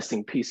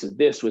interesting piece of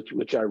this,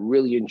 which I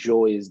really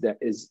enjoy,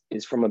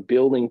 is from a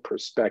building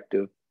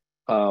perspective.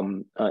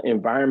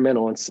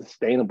 Environmental and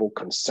sustainable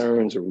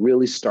concerns are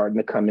really starting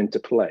to come into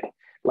play.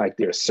 Like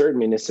there are certain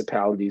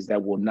municipalities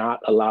that will not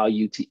allow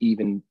you to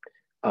even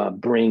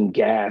bring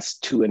gas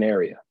to an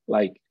area.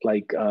 Like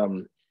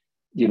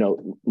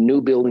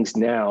new buildings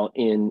now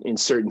in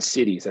certain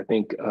cities. I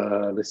think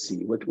let's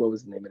see, what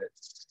was the name of it?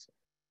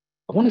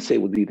 I want to say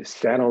it would be the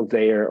San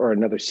Jose or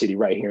another city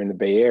right here in the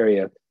Bay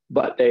Area.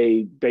 But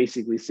they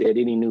basically said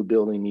any new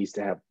building needs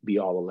to be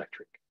all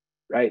electric,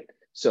 right?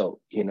 So,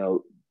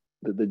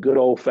 the good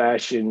old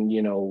fashioned,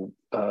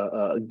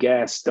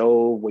 gas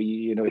stove where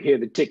you hear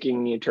the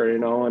ticking, you turn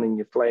it on and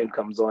your flame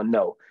comes on.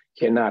 No,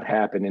 cannot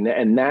happen.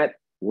 And that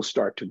will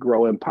start to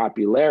grow in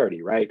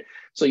popularity, right?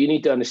 So you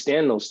need to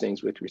understand those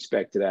things with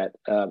respect to that.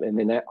 And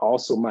then that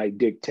also might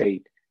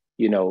dictate,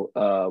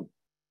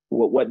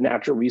 what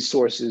natural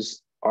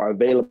resources are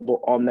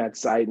available on that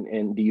site.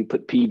 And do you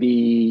put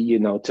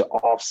PV, to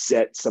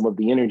offset some of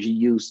the energy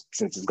use,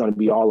 since it's going to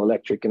be all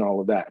electric and all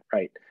of that,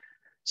 right?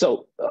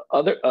 So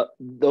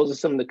those are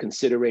some of the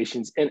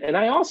considerations. And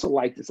I also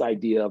like this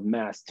idea of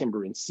mass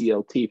timber and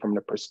CLT from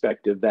the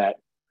perspective that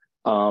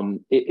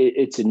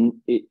it's a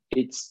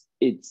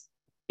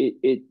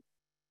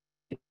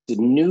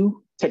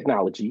new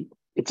technology.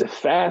 It's a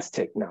fast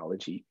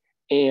technology,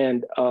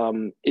 and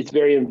it's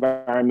very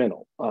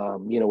environmental.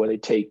 Where they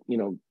take,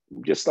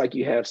 just like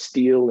you have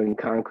steel and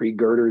concrete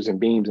girders and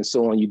beams and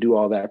so on, you do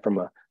all that from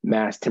a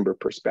mass timber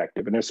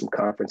perspective. And there's some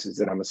conferences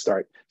that I'm gonna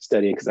start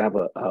studying, because I have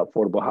a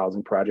affordable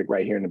housing project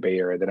right here in the Bay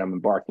Area that I'm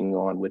embarking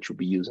on, which will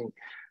be using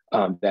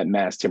that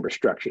mass timber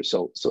structure.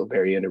 So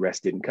very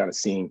interested in kind of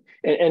seeing,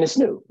 and it's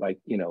new, like,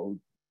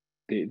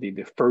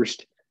 the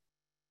first,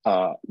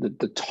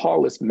 the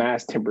tallest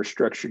mass timber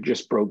structure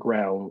just broke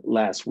ground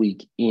last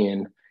week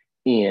in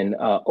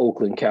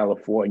Oakland,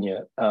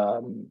 California.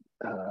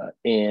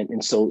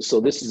 And so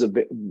this is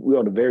we're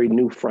on a very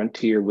new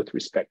frontier with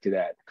respect to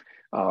that.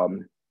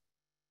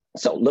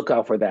 So look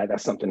out for that.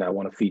 That's something I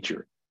want to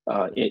feature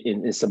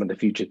in some of the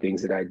future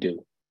things that I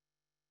do.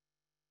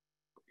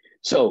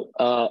 So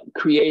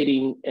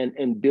creating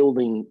and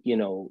building,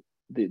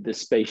 the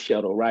space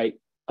shuttle, right?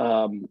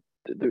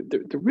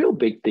 The real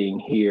big thing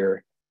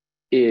here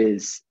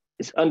is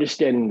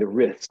understanding the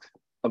risks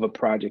of a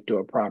project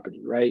or a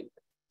property, right?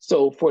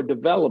 So for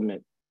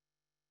development,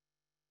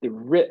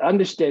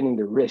 understanding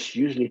the risk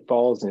usually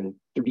falls in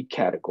 3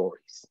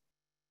 categories: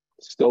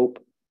 scope,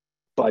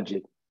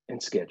 budget,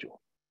 and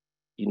schedule.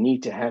 You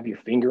need to have your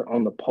finger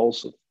on the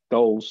pulse of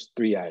those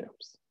 3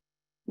 items.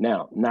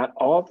 Now, not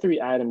all 3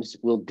 items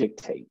will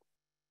dictate.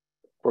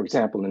 For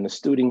example, in the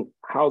student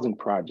housing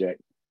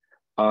project,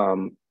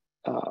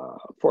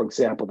 for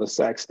example, the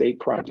Sac State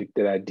project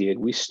that I did,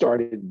 we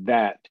started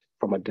that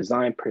from a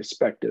design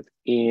perspective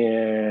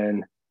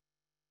in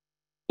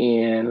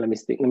let me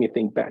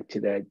think back to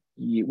that.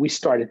 We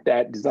started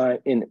that design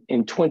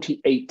in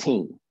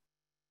 2018.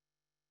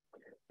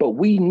 But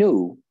we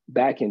knew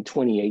back in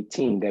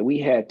 2018 that we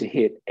had to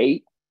hit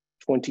 8,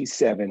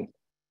 27,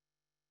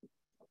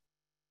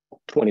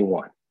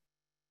 21.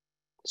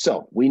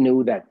 So we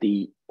knew that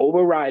the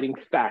overriding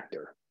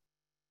factor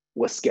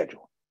was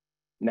schedule.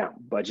 Now,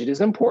 budget is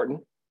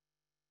important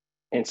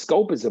and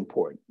scope is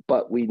important,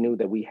 but we knew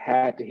that we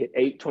had to hit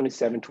 8,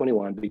 27,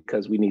 21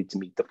 because we need to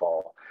meet the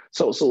fall.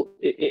 So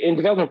in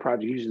development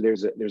projects, usually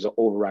there's an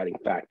overriding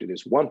factor.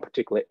 There's one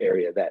particular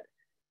area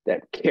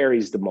that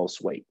carries the most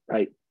weight,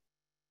 right?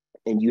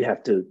 And you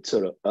have to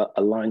sort of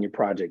align your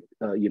project,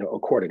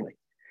 accordingly.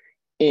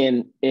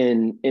 In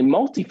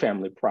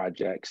multifamily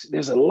projects,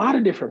 there's a lot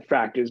of different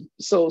factors.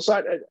 So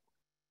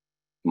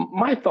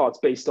my thoughts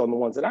based on the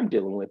ones that I'm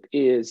dealing with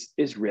is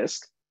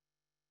risk,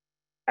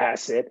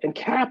 asset, and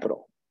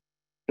capital.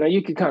 Now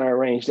you can kind of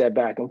arrange that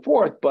back and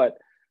forth, but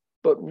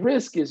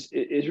risk is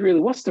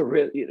really, what's the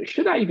risk?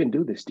 Should I even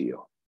do this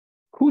deal?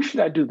 Who should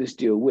I do this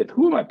deal with?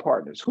 Who are my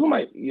partners? Who am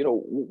I,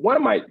 what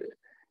am I,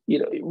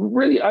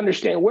 really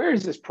understand, where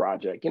is this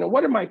project?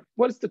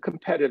 What's the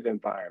competitive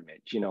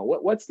environment?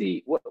 What's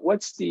the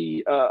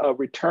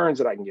returns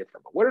that I can get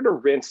from it? What are the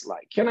rents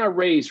like? Can I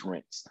raise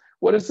rents?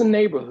 What is the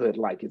neighborhood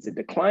like? Is it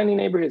declining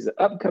neighborhood? Is it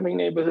upcoming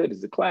neighborhood?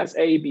 Is it class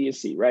A, B, or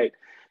C, right?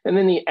 And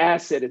then the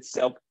asset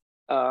itself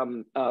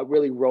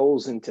really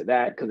rolls into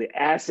that, because the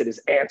asset is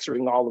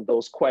answering all of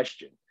those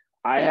questions.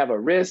 I have a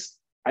risk.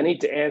 I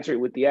need to answer it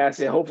with the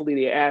asset. Hopefully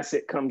the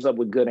asset comes up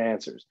with good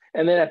answers.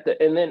 And then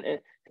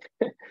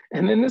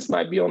and then this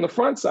might be on the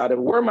front side of,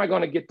 where am I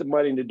going to get the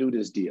money to do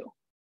this deal?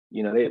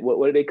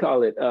 What do they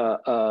call it?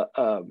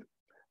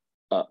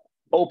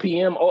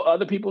 OPM, or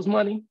other people's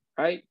money,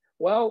 right?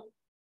 Well,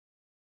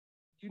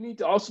 you need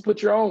to also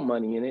put your own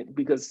money in it,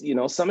 because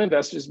some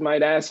investors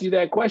might ask you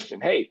that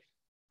question. Hey,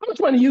 how much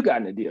money you got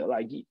in the deal?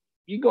 Like,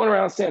 you going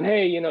around saying,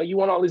 hey, you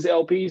want all these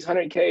LPs,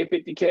 100K,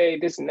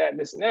 50K, this and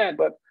that.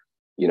 But,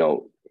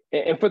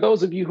 and for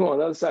those of you who are on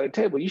the other side of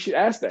the table, you should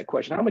ask that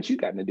question. How much you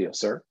got in the deal,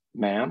 sir,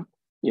 ma'am?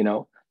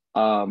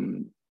 How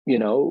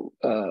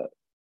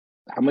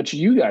much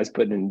you guys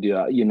put in the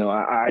deal?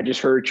 I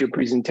just heard your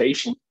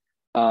presentation.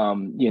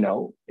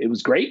 It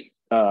was great.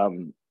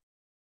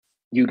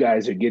 You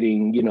guys are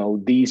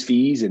getting, these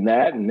fees and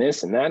that and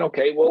this and that.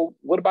 Okay, well,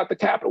 what about the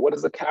capital? What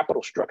does the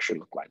capital structure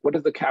look like? What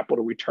does the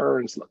capital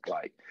returns look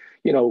like?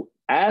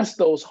 Ask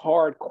those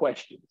hard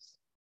questions,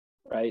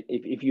 right?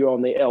 If you're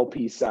on the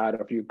LP side,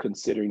 or if you're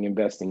considering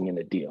investing in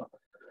a deal.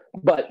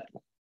 But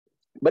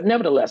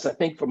nevertheless, I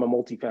think from a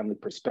multifamily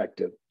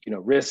perspective,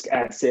 risk,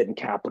 asset, and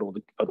capital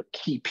are the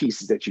key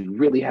pieces that you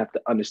really have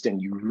to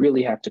understand. You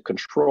really have to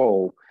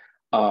control,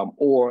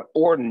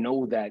 or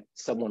know that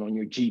someone on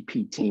your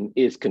GP team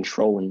is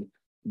controlling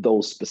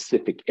those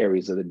specific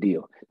areas of the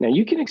deal. Now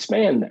you can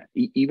expand that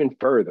even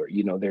further.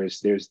 You know,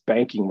 there's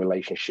banking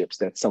relationships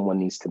that someone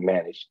needs to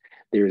manage.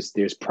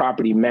 There's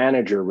property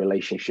manager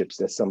relationships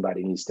that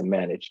somebody needs to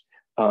manage.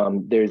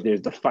 There's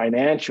the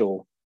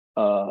financial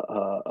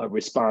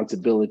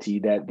responsibility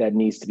that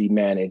needs to be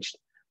managed.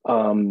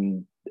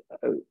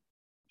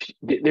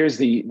 There's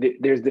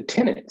the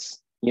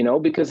tenants, you know,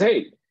 because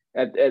hey,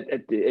 at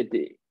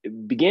the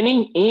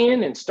beginning,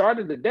 end, and start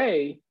of the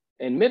day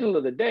and middle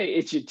of the day,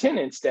 it's your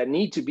tenants that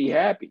need to be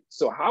happy.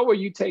 So how are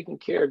you taking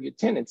care of your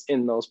tenants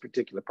in those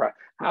particular projects?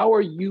 How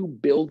are you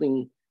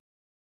building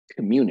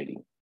community,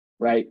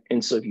 right?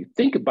 And so if you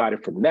think about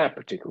it from that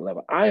particular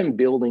level, I am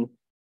building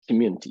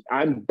community.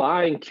 I'm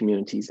buying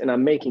communities and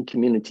I'm making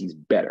communities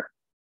better.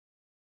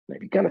 Now,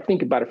 if you kind of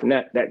think about it from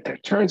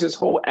that turns this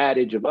whole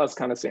adage of us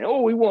kind of saying,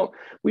 oh, we want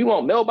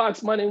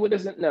mailbox money with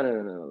this.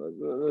 No.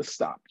 Let's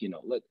stop. You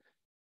know,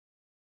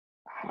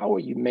 how are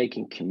you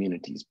making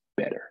communities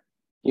better?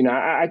 You know,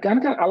 I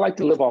like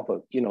to live off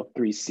of, you know,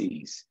 3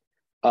 C's: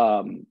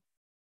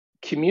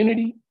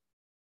 community,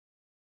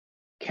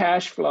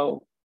 cash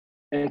flow,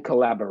 and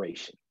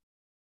collaboration.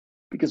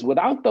 Because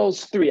without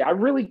those 3, I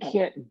really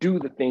can't do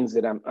the things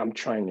that I'm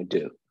trying to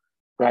do,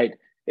 right?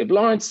 If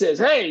Lawrence says,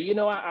 hey, you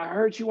know, I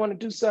heard you want to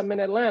do something in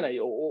Atlanta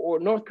or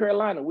North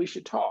Carolina, we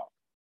should talk,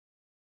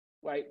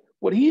 right?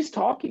 What he's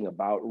talking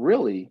about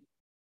really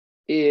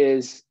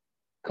is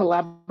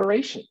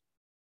collaboration.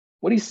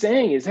 What he's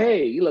saying is,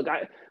 hey, look,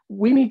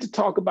 we need to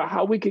talk about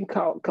how we can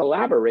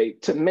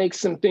collaborate to make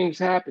some things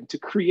happen, to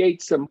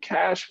create some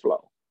cash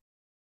flow.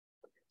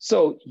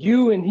 So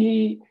you and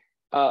he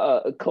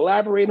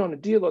collaborate on a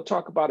deal or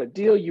talk about a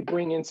deal, you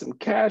bring in some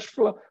cash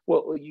flow.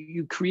 Well,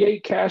 you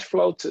create cash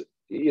flow to,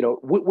 you know,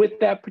 with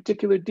that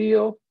particular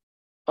deal.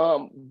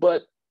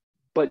 But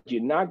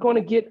you're not going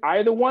to get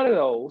either one of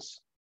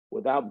those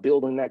without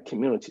building that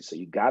community. So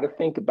you got to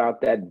think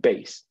about that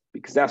base,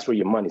 because that's where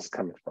your money's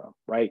coming from,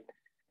 right?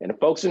 And if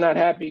folks are not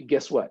happy,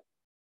 guess what?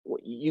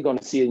 You're going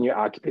to see it in your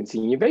occupancy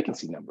and your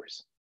vacancy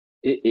numbers.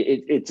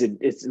 It's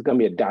going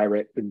to be a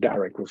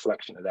direct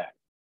reflection of that.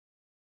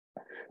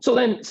 So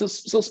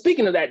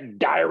speaking of that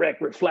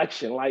direct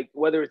reflection, like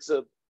whether it's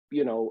a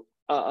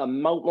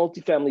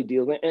multifamily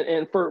deal,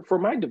 and for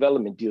my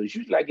development deals,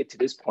 usually I get to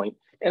this point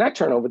and I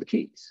turn over the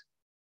keys,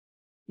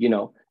 you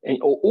know,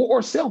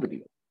 or sell the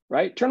deal,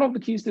 right? Turn over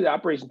the keys to the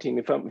operation team.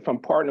 If I'm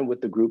partnering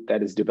with the group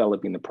that is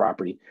developing the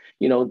property,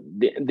 you know,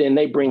 then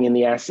they bring in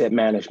the asset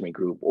management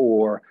group,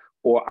 or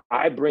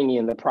I bring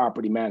in the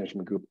property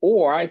management group,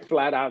 or I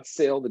flat out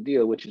sell the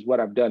deal, which is what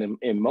I've done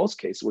in most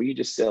cases, where you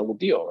just sell the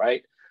deal,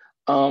 right?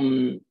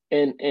 And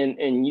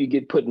you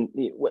get put in,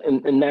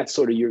 and that's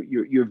sort of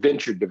your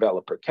venture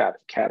developer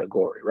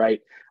category,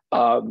 right?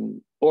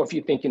 Or if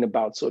you're thinking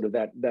about sort of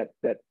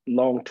that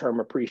long-term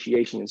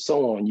appreciation and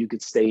so on, you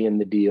could stay in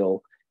the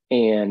deal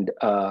and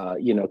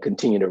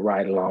continue to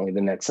ride along, and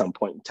then at some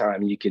point in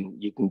time you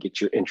can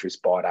get your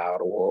interest bought out,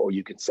 or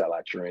you can sell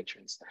out your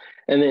interest.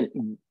 And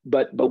then,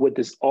 but what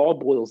this all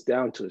boils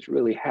down to is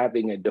really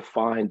having a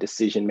defined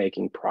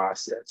decision-making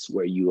process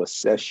where you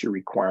assess your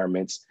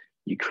requirements,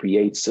 you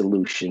create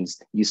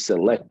solutions, you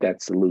select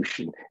that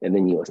solution, and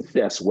then you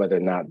assess whether or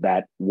not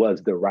that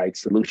was the right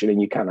solution,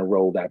 and you kind of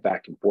roll that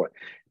back and forth.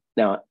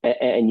 Now,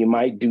 and you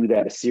might do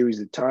that a series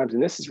of times,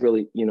 and this is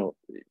really,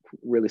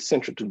 really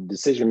central to the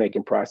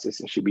decision-making process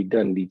and should be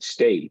done at each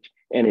stage.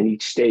 And in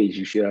each stage,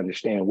 you should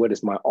understand, what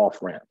is my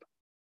off-ramp,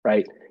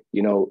 right?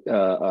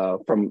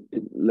 From,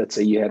 let's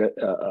say you had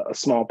a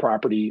small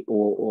property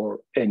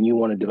and you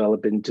want to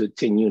develop it into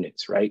 10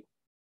 units, right?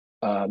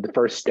 The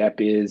first step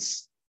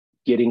is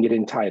getting it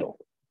entitled.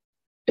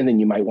 And then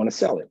you might want to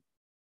sell it,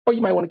 or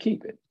you might want to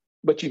keep it,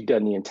 but you've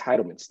done the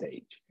entitlement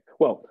stage.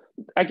 Well,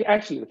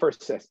 actually, the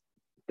first step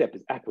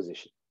is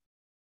acquisition,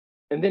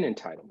 and then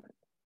entitlement.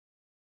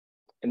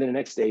 And then the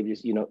next stage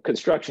is,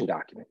 construction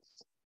documents.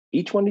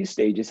 Each one of these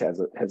stages has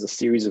a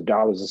series of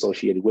dollars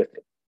associated with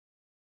it.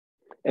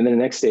 And then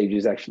the next stage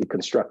is actually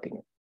constructing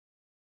it.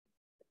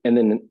 And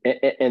then,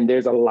 and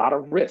there's a lot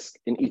of risk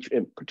in each,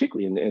 and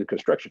particularly in the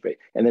construction phase.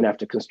 And then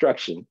after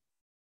construction,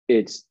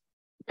 it's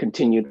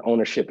continued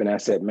ownership and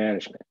asset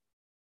management.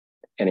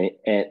 And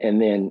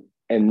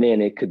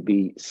then it could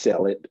be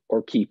sell it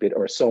or keep it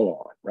or so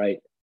on, right?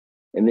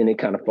 And then it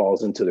kind of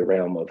falls into the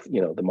realm of,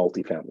 the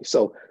multifamily.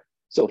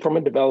 So from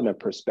a development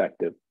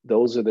perspective,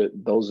 those are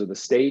the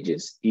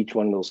stages. Each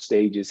one of those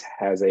stages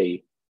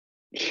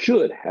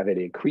should have an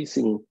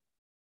increasing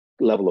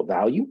level of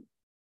value,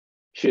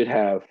 should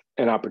have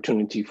an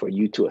opportunity for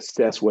you to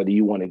assess whether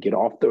you want to get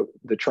off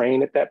the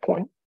train at that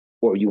point,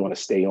 or you want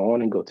to stay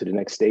on and go to the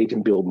next stage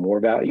and build more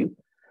value.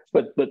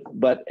 But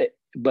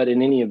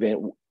in any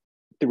event,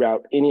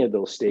 throughout any of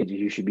those stages,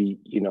 you should be,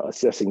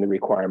 assessing the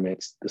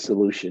requirements, the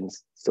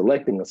solutions,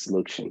 selecting a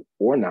solution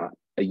or not.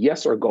 A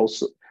yes or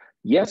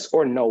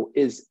no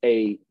is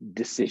a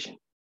decision.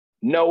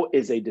 No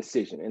is a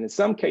decision. And in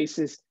some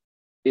cases,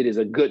 it is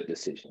a good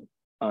decision.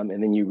 And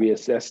then you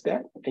reassess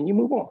that and you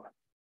move on.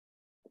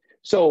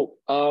 So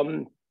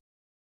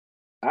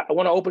I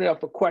want to open it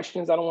up for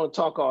questions. I don't want to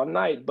talk all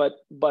night, but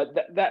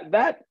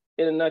that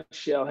in a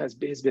nutshell has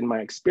been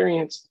my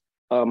experience.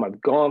 I've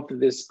gone through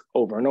this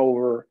over and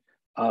over,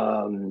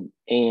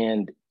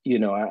 and you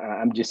know,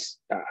 I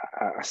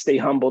stay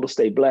humble to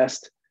stay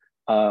blessed,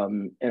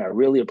 and I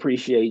really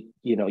appreciate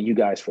you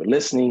guys for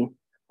listening.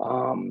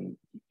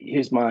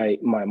 Here's my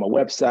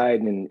website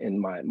and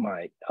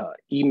my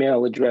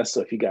email address.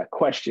 So if you got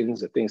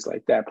questions or things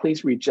like that,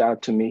 please reach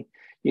out to me.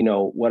 You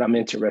know, what I'm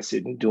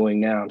interested in doing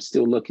now, I'm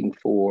still looking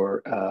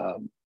for, I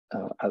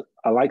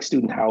like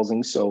student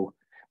housing. So,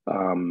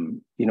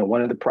 you know,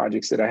 one of the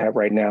projects that I have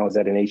right now is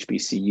at an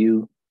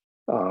HBCU.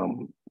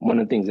 One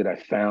of the things that I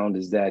found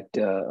is that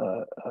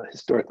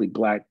historically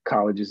Black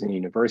colleges and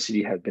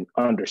universities have been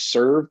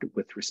underserved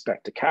with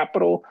respect to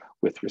capital,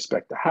 with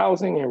respect to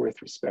housing, and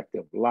with respect to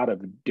a lot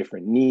of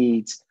different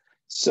needs.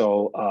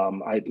 So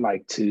I'd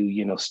like to,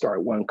 you know,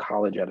 start one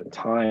college at a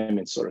time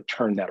and sort of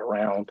turn that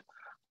around.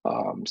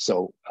 I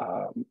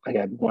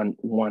got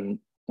one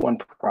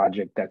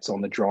project that's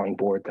on the drawing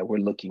board that we're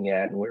looking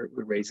at, and we're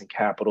raising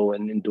capital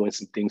and doing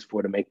some things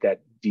to make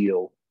that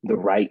deal the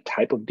right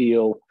type of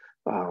deal.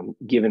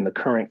 Given the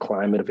current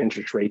climate of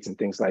interest rates and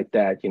things like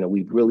that, you know,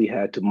 we've really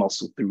had to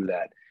muscle through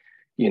that.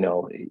 You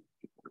know,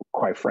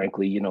 quite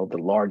frankly, you know, the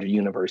larger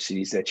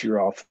universities that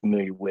you're all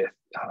familiar with,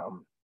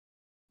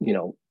 you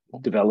know,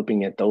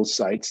 developing at those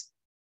sites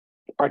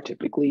are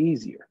typically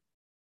easier,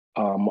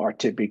 are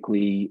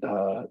typically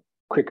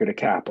quicker to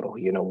capital,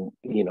 you know,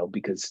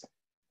 because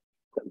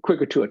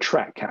quicker to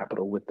attract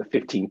capital with the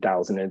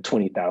 15,000 and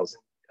 20,000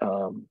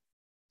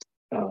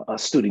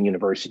 student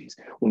universities.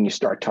 When you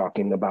start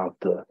talking about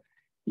the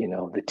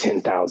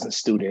 10,000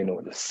 student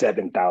or the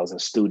 7,000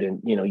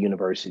 student, you know,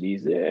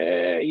 universities,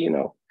 you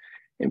know,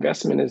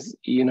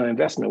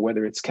 investment,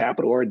 whether it's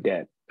capital or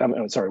debt,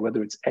 I'm sorry,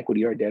 whether it's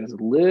equity or debt, is a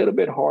little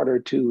bit harder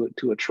to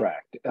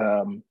attract.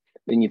 Then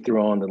you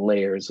throw on the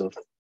layers of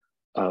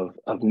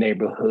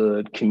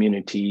neighborhood,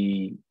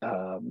 community,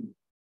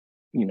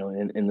 you know,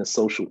 and the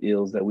social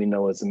ills that we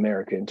know as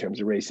America in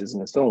terms of racism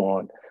and so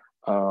on.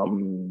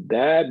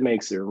 That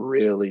makes it a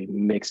really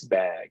mixed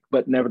bag.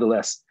 But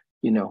nevertheless,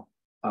 you know,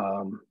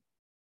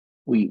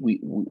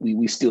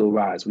 we still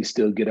rise, we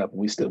still get up, and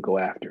we still go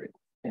after it.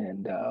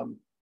 And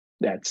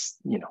that's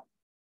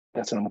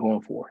what I'm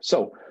going for.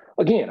 So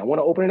again, I want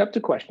to open it up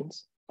to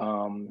questions.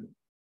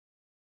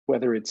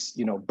 Whether it's,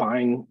 you know,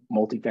 buying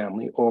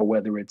multifamily or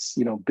whether it's,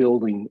 you know,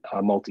 building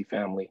a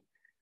multifamily,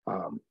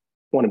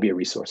 want to be a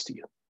resource to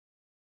you.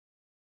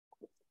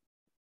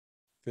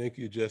 Thank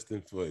you,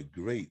 Justin, for a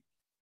great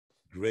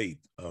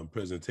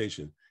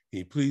presentation. Can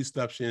you please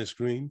stop sharing the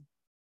screen?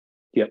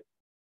 Yep.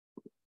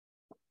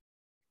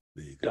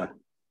 There you go. Done.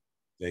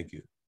 Thank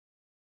you.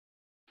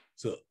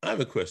 So I have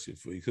a question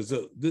for you, because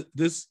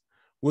this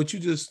what you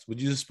just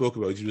spoke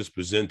about, what you just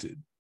presented,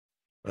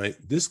 right?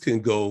 This can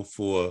go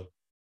for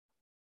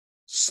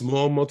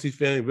small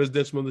multifamily,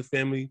 residential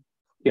multifamily.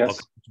 Yes.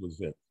 Or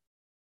multifamily.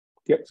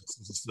 Yep.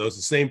 So it's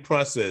the same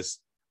process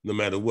no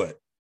matter what.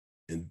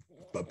 And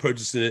by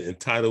purchasing it,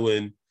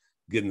 entitling,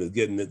 getting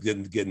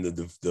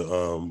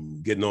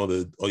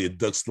all your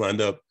ducks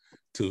lined up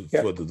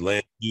for the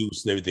land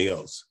use and everything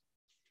else.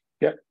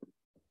 Yep.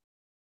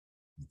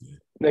 Okay.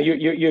 No,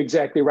 you're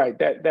exactly right.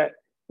 And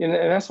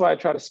that's why I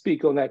try to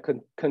speak on that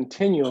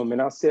continuum.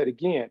 And I'll say it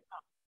again.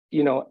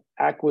 You know,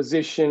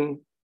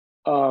 acquisition,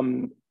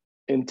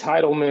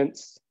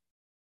 entitlements,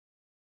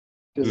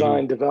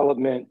 design,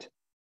 development,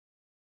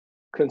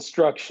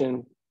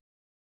 construction,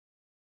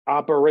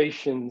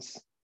 operations,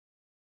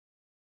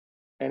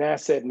 and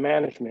asset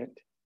management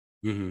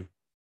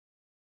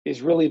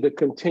is really the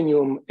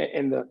continuum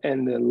and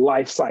the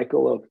life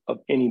cycle of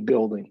any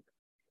building.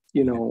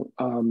 You know,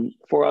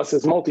 for us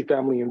as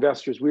multifamily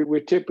investors,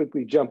 we're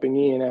typically jumping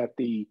in at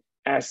the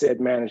asset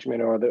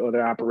management or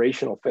the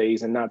operational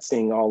phase and not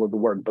seeing all of the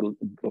work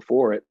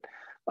before it,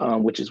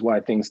 which is why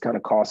things kind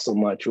of cost so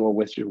much, or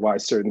which is why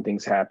certain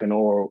things happen,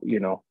 or, you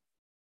know,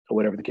 or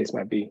whatever the case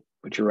might be.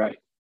 But you're right.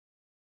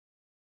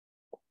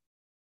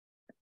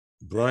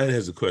 Brian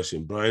has a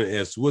question. Brian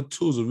asks, what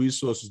tools or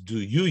resources do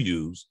you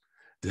use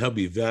to help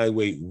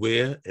evaluate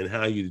where and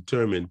how you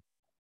determine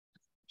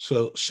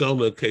shell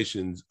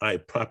locations,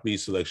 property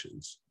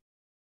selections?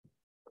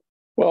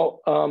 Well,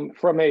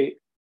 from a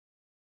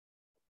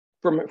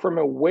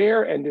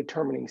where and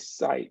determining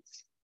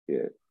sites,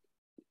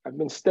 I've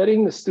been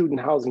studying the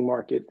student housing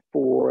market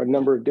for a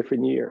number of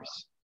different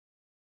years.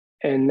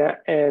 And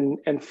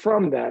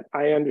from that,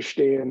 I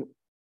understand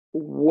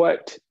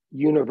what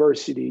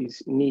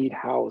universities need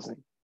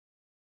housing.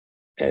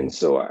 And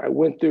so I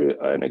went through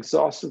an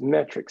exhaustive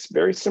metrics,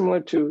 very similar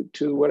to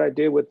what I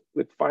did with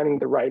finding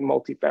the right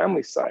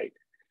multifamily site,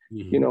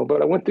 you know,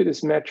 but I went through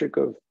this metric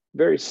of,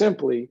 very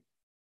simply,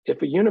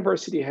 if a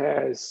university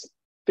has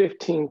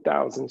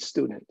 15,000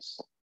 students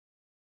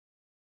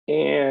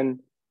and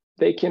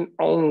they can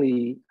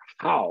only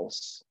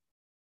house,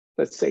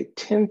 let's say,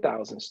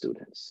 10,000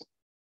 students,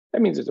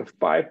 that means there's a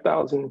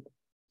 5,000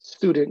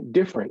 student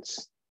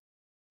difference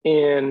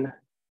in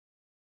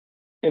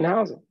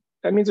housing.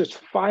 That means there's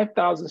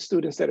 5,000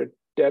 students that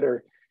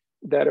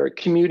that are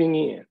commuting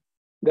in,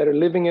 that are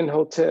living in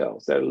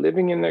hotels, that are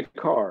living in their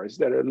cars,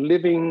 that are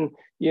living,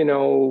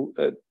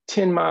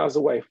 10 miles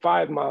away,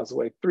 5 miles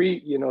away,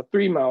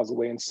 3 miles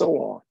away, and so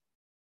on.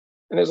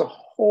 And there's a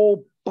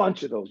whole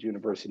bunch of those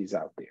universities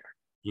out there.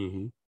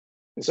 Mm-hmm.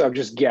 And so I've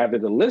just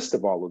gathered a list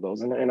of all of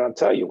those. And I'll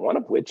tell you, one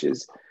of which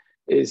is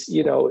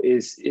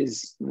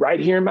right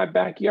here in my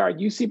backyard,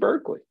 UC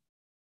Berkeley.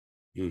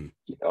 Mm.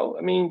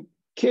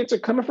 Kids are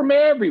coming from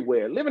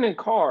everywhere, living in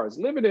cars,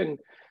 living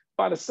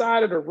by the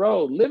side of the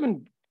road,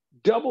 living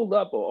doubled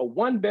up. A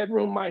one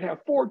bedroom might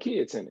have 4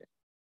 kids in it.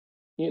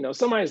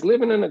 Somebody's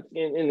living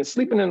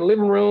sleeping in the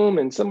living room,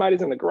 and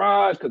somebody's in the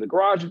garage because the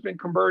garage has been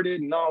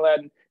converted and all that.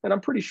 And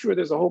I'm pretty sure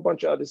there's a whole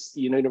bunch of other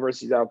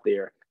universities out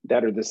there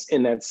that are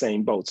in that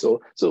same boat.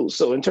 So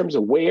in terms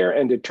of where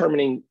and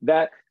determining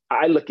that,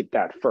 I look at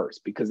that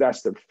first, because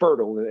that's the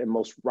fertile and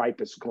most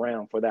ripest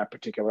ground for that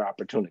particular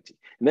opportunity.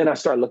 And then I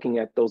start looking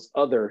at those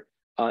other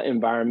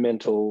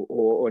environmental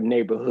or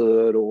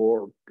neighborhood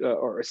or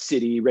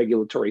city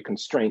regulatory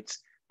constraints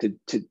to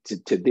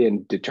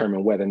then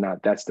determine whether or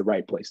not that's the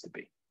right place to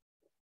be.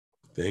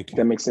 Thank you.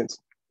 That makes sense?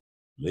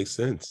 Makes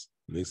sense.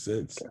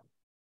 Okay.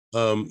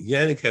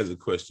 Yannick has a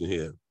question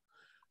here.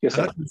 Yes,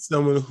 sir. How can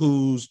someone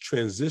who's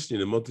transitioning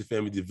to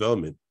multifamily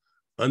development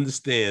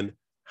understand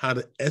how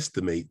to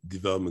estimate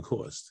development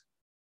cost?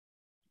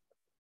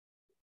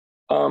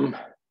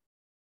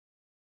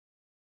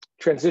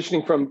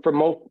 Transitioning from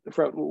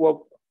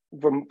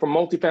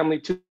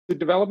multifamily to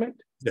development?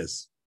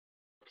 Yes.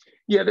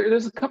 Yeah,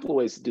 there's a couple of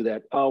ways to do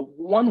that.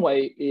 One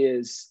way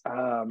is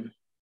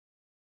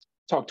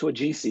talk to a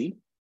GC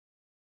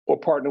or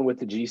partner with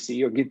the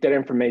GC, or get that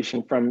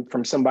information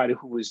from somebody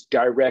who is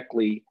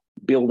directly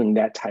building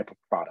that type of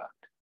product.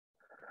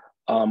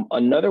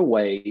 Another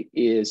way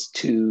is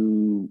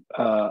to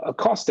a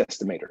cost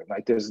estimator.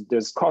 Like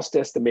there's cost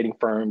estimating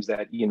firms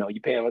that you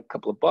pay them a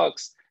couple of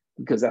bucks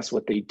because that's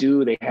what they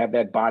do. They have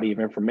that body of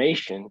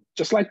information,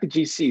 just like the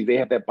GC. They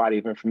have that body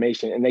of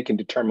information, and they can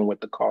determine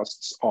what the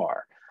costs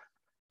are.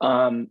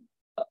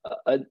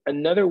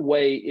 Another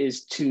way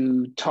is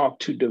to talk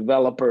to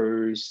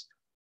developers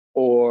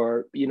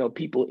or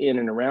people in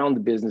and around the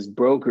business,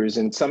 brokers,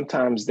 and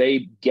sometimes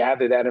they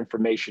gather that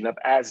information up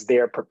as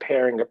they're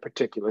preparing a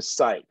particular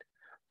site.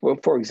 Well,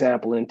 for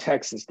example, in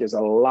Texas, there's a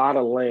lot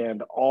of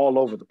land all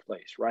over the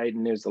place, right?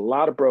 And there's a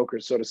lot of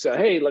brokers sort of say,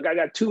 hey, look, I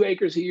got 2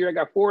 acres here, I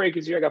got 4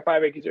 acres here, I got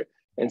 5 acres here.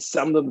 And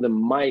some of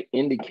them might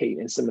indicate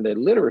in some of their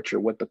literature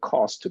what the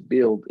cost to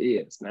build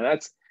is.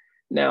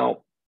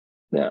 Now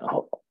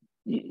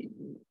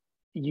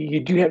you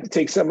do have to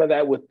take some of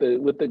that with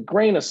the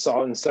grain of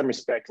salt in some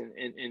respects,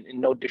 and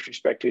no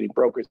disrespect to any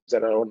brokers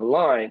that are on the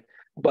line,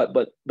 but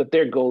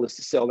their goal is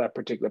to sell that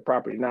particular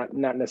property, not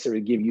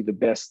necessarily give you the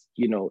best,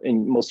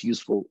 and most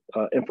useful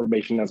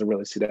information as it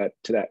relates to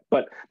that.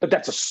 But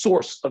that's a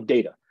source of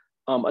data.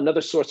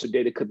 Another source of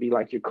data could be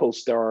like your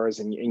co-stars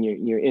and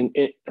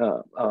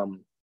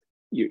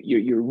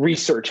your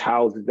research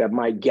houses that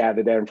might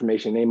gather that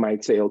information. They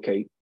might say,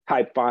 okay,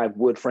 type 5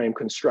 wood frame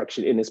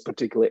construction in this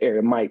particular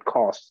area might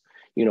cost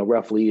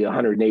roughly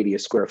 180 a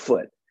square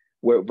foot,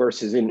 where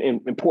versus in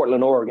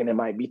Portland, Oregon, it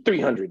might be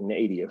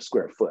 380 a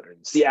square foot. Or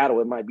in Seattle,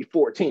 it might be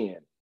 410.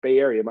 Bay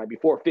Area, it might be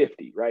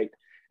 450, right?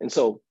 And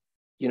so,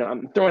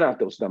 I'm throwing out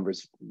those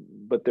numbers,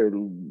 but they're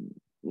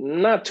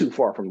not too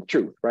far from the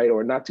truth, right?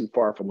 Or not too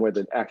far from where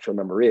the actual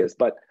number is.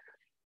 But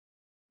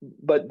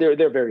there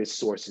are various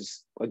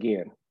sources,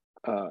 again,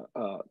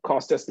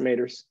 cost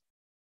estimators,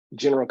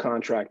 general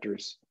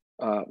contractors,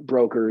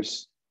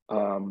 brokers,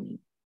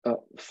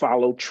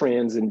 follow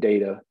trends and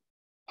data,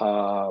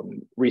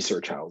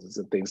 research houses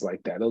and things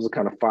like that. Those are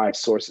kind of 5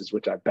 sources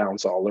which I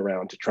bounce all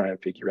around to try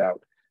and figure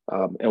out.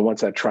 And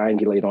once I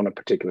triangulate on a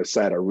particular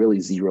site, I really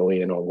zero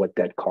in on what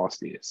that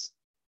cost is.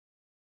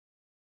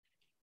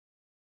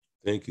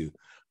 Thank you.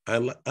 I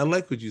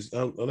like what you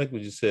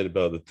said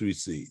about the 3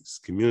 C's: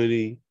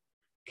 community,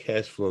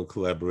 cash flow, and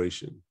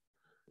collaboration.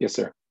 Yes,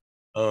 sir.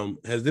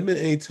 Has there been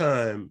any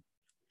time?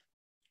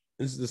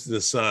 This is an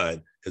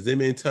aside. Has there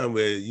been any time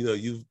where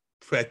you've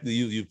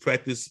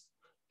practiced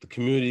the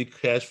community,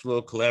 cash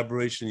flow,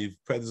 collaboration? You've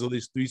practiced all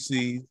these 3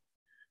 C's.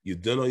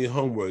 You've done all your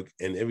homework,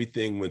 and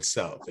everything went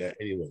south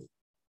anyway.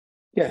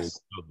 Yes.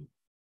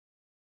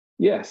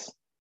 Yes.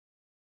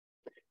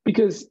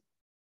 Because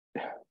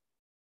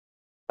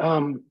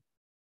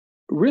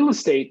real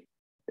estate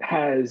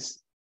has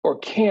or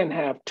can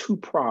have 2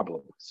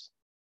 problems.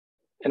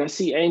 And I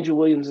see Angel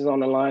Williams is on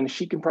the line, and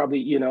she can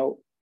probably,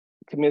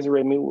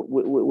 commiserate me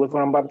with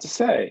what I'm about to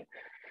say.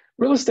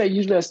 Real estate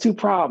usually has 2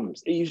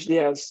 problems. It usually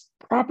has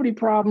property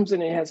problems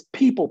and it has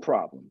people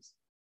problems.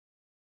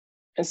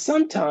 And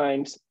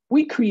sometimes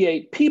we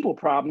create people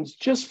problems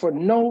just for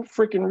no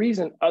freaking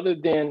reason other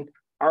than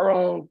our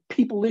own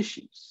people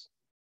issues.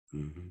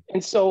 Mm-hmm.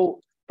 And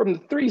so from the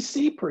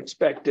 3C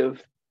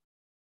perspective,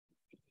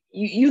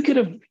 you could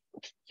have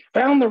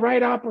found the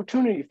right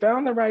opportunity,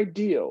 found the right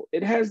deal.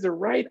 It has the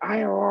right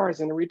IRRs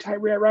and the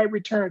right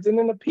returns. And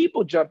then the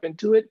people jump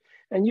into it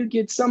and you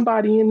get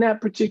somebody in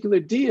that particular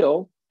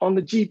deal on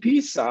the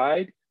GP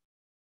side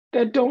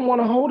that don't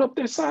want to hold up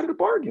their side of the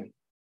bargain,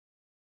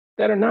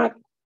 that are not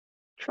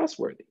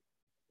trustworthy,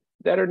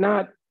 that are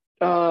not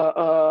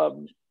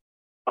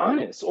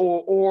honest,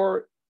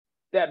 or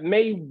that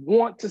may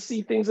want to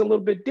see things a little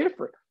bit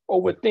different.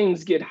 Or when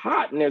things get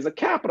hot and there's a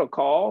capital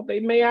call, they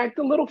may act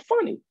a little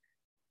funny.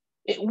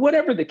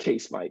 Whatever the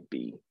case might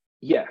be,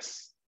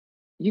 yes,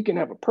 you can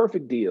have a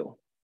perfect deal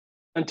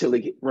until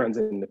it runs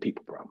into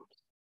people problems.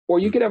 Or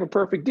you could have a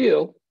perfect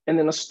deal and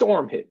then a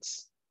storm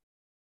hits,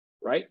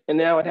 right? And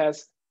now it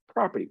has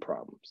property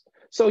problems.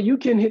 So you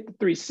can hit the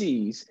 3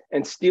 C's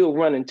and still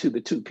run into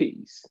the 2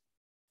 P's.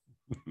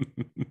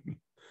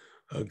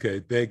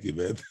 Okay, thank you,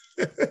 man.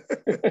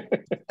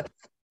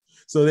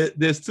 So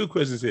there's 2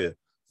 questions here.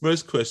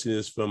 First question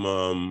is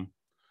from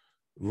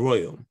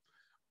Royal.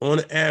 On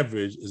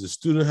average, is the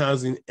student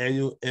housing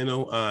annual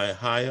NOI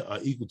higher or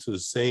equal to the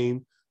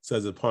same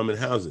size apartment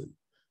housing?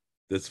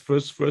 That's the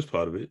first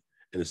part of it.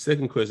 And the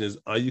second question is,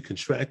 are you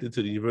contracted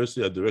to the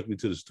university or directly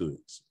to the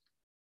students?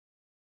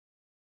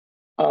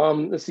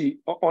 Let's see.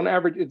 On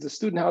average, is the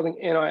student housing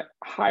NOI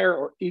higher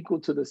or equal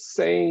to the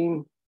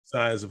same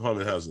size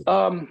apartment housing?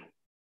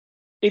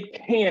 It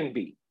can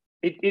be.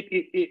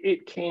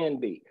 It can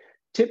be.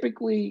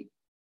 Typically,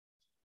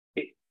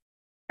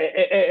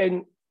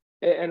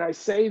 and I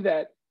say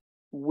that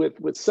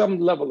with some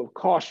level of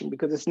caution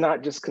because it's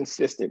not just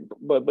consistent.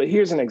 But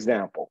here's an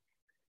example.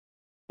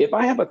 If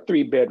I have a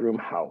 3-bedroom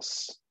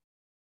house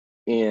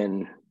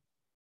in,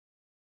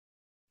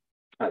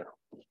 I don't know,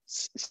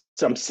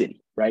 some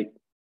city, right?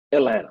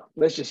 Atlanta.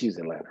 Let's just use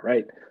Atlanta,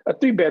 right? A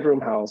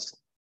 3-bedroom house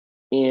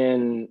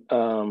in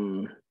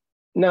I'm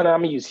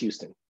gonna use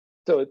Houston.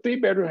 So a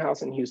 3-bedroom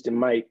house in Houston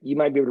you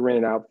might be able to rent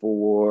it out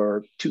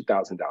for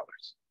 $2,000,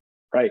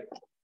 right?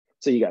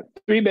 So you got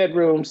 3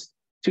 bedrooms,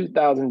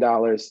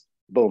 $2,000,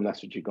 boom,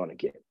 that's what you're gonna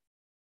get.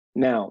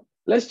 Now,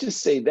 let's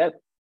just say that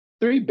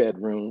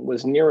 3-bedroom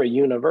was near a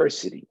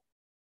university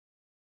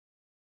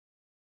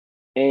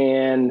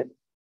and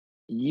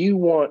you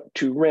want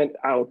to rent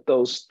out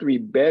those 3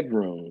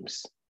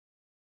 bedrooms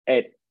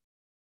at,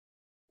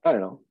 I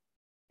don't know,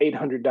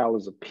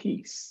 $800 a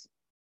piece,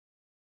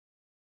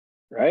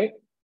 right?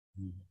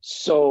 Mm-hmm.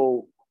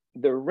 So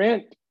the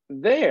rent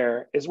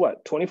there is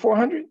what,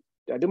 $2,400?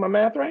 Did I do my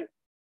math right?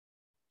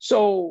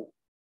 So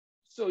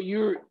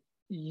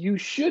you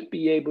should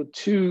be able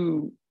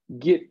to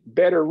get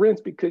better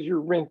rents because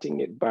you're renting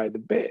it by the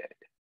bed.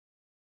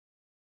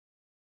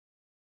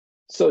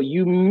 So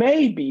you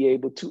may be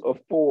able to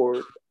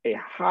afford a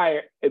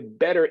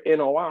better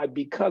NOI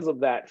because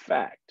of that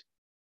fact.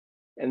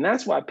 And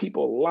that's why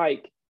people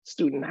like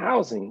student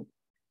housing.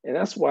 And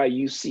that's why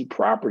you see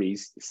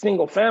properties,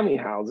 single family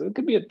houses, it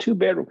could be a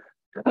 2-bedroom,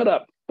 cut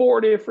up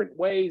 4 different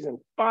ways and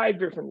 5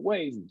 different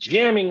ways,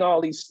 jamming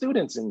all these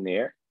students in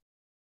there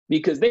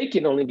because they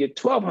can only get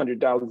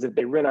 $1,200 if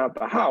they rent out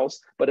the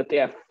house. But if they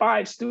have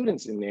 5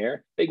 students in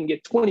there, they can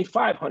get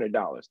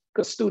 $2,500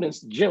 because students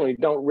generally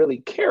don't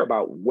really care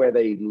about where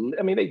they live.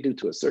 I mean, they do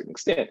to a certain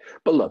extent,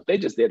 but look, they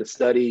just there to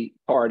study,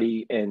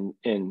 party, and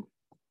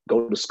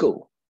go to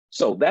school.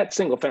 So that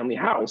single family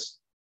house,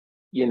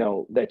 you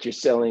know, that you're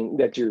selling,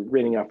 that you're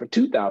renting out for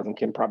 $2,000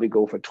 can probably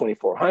go for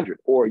 $2,400,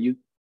 or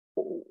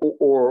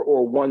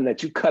one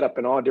that you cut up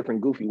in all different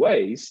goofy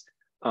ways.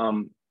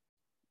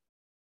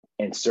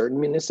 And certain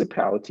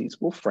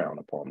municipalities will frown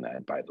upon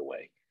that, by the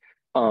way.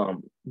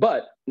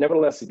 But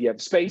nevertheless, if you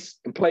have space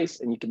in place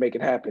and you can make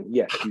it happen,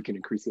 yes, you can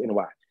increase the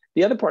NOI.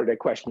 The other part of that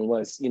question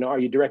was, you know, are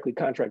you directly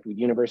contracted with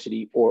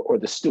university or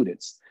the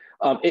students?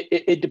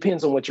 It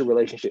depends on what your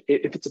relationship.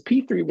 If it's a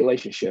P3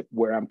 relationship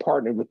where I'm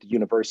partnered with the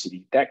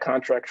university, that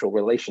contractual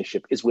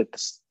relationship is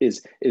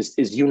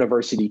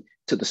university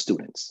to the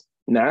students.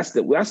 Now that's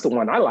the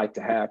one I like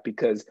to have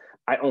because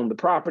I own the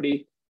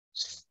property.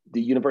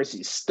 The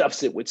university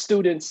stuffs it with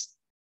students.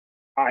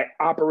 I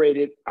operate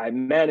it. I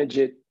manage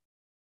it.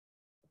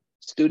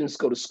 Students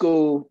go to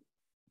school.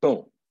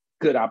 Boom,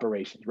 good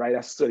operations, right?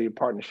 That's sort of your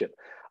partnership.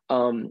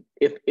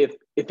 If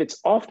it's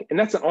off, and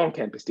that's an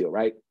on-campus deal,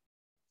 right?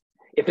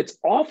 If it's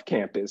off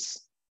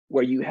campus,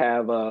 where you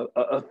have a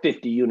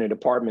 50-unit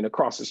apartment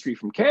across the street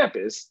from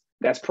campus,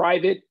 that's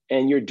private,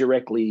 and you're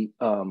directly,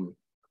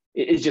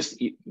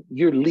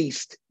 you're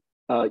leased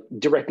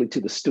directly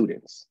to the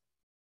students.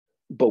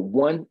 But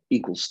 1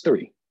 equals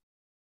 3.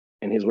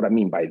 And here's what I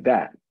mean by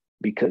that,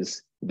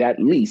 because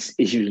that lease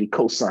is usually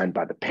co-signed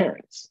by the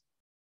parents.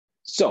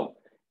 So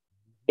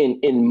in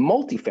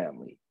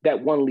multifamily,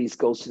 that 1 lease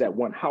goes to that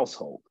 1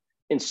 household.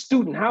 In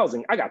student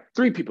housing, I got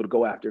 3 people to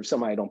go after if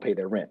somebody don't pay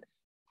their rent.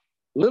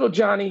 Little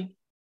Johnny,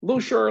 little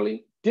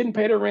Shirley, didn't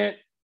pay their rent.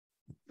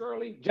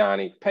 Shirley,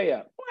 Johnny, pay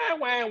up. Wah,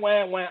 wah,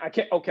 wah, wah. I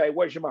can't, okay,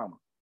 where's your mama?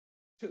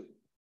 2.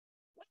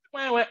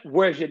 Wah, wah,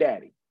 where's your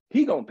daddy?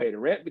 He gonna pay the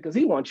rent because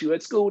he wants you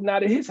at school,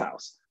 not at his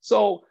house.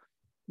 So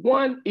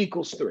 1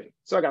 equals 3.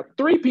 So I got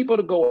 3 people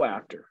to go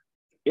after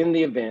in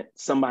the event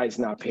somebody's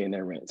not paying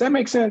their rent. Does that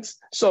make sense?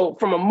 So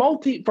from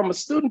a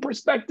student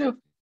perspective,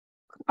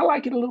 I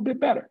like it a little bit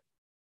better.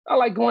 I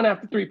like going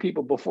after 3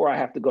 people before I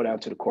have to go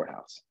down to the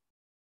courthouse.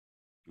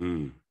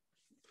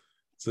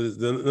 So there's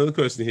another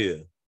question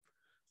here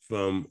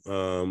from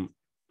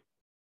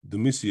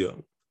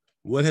Domicio.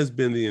 What has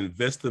been the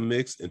investor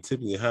mix, and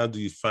typically how do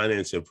you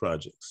finance your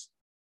projects?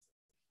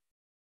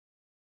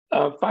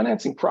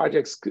 Financing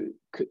projects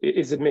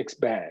is a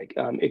mixed bag.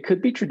 It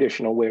could be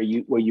traditional where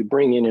you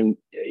bring in, and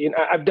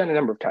I've done a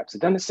number of types. I've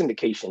done the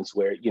syndications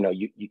where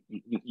you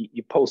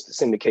post the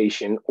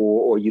syndication,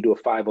 or you do a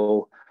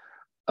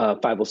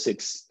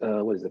 506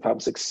 what is it,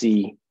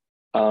 506C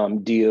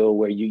deal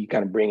where you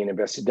kind of bring in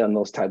investors. Done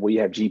those type where you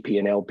have GP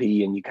and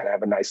LP, and you kind of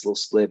have a nice little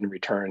split in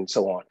return and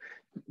so on.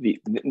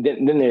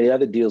 Then there are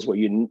other deals where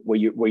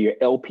your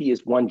LP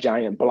is one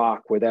giant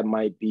block, where that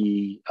might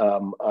be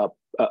a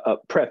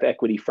pref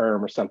equity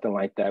firm or something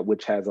like that,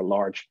 which has a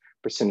large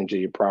percentage of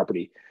your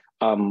property.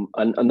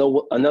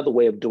 Another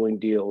way of doing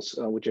deals,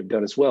 which I've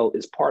done as well,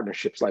 is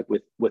partnerships, like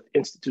with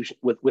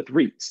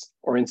REITs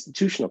or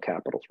institutional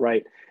capitals,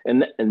 right?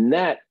 And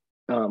that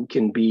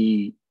can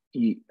be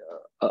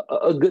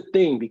a good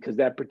thing, because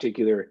that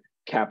particular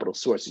capital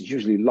source is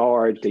usually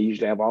large. They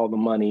usually have all the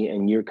money,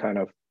 and you're kind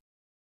of,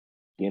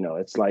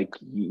 it's like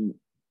you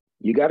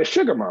got a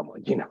sugar mama,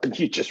 you're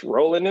just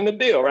rolling in the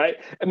deal, right?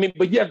 I mean,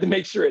 but you have to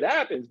make sure it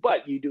happens.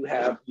 But you do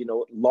have,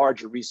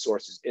 larger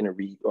resources in a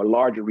REIT, or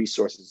larger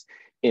resources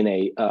in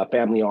a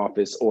family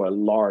office, or a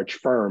large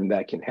firm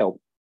that can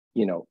help,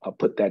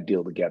 put that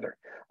deal together.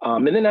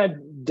 And then I've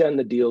done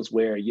the deals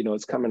where,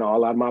 it's coming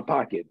all out of my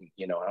pocket.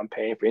 I'm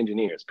paying for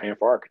engineers, paying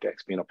for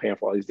architects, paying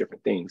for all these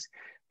different things.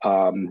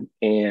 And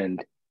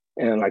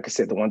like I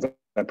said, the ones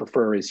I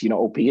prefer is,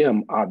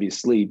 OPM,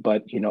 obviously,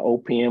 but,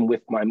 OPM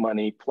with my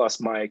money,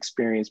 plus my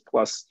experience,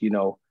 plus,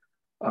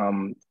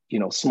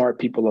 smart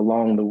people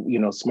along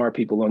the, smart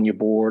people on your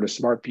board, or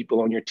smart people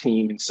on your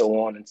team, and so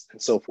on and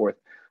so forth,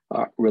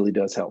 really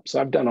does help.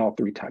 So I've done all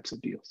three types of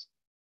deals.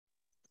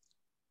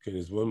 Okay,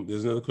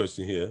 there's another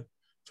question here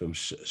from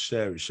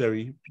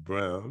Sherry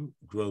Brown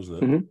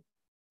Grosvenor. Mm-hmm.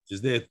 Is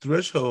there a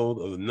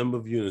threshold of the number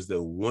of units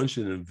that one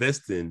should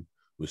invest in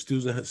with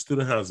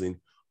student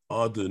housing,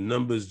 or do the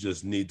numbers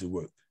just need to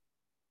work?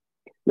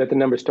 Let the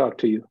numbers talk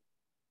to you.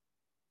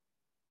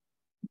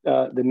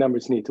 The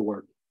numbers need to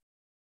work.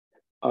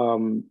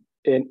 And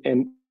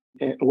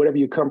whatever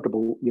you're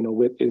comfortable,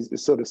 with is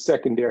sort of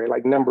secondary,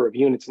 like number of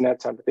units and that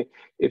type of thing.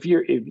 If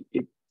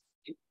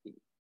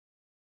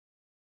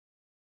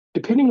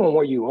depending on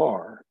where you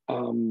are,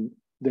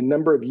 the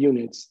number of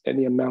units and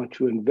the amount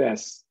you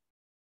invest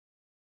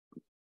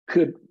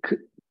could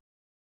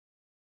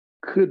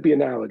be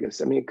analogous.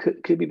 I mean,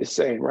 it could be the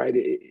same, right?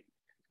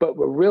 But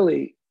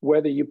really,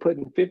 whether you're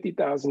putting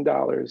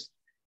 $50,000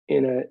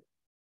 in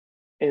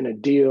a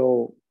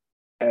deal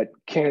at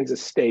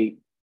Kansas State,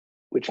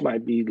 which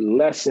might be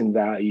less in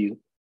value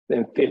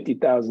than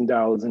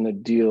 $50,000 in a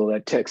deal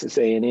at Texas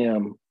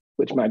A&M,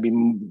 which might be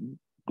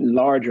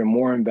larger,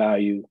 more in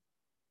value,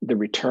 the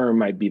return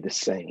might be the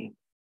same.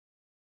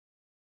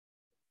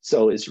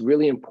 So it's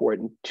really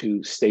important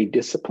to stay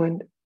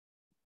disciplined,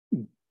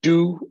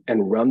 do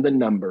and run the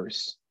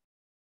numbers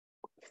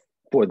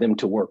for them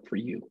to work for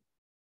you.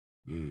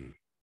 Mm.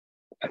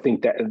 I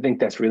think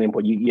that's really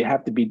important. You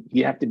have to be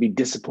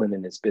disciplined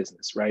in this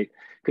business, right?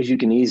 Because you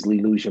can easily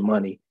lose your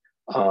money,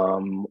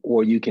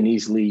 or you can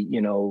easily,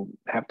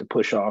 have to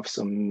push off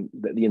some,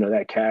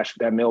 that cash,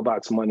 that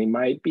mailbox money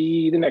might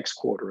be the next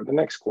quarter or the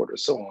next quarter,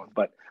 so on.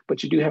 But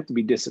you do have to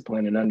be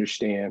disciplined and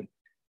understand,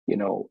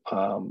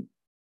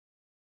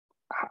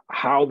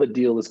 how the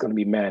deal is going to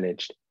be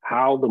managed,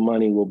 how the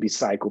money will be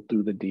cycled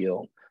through the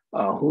deal,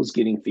 who's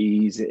getting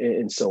fees,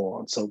 and so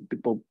on. So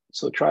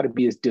try to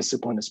be as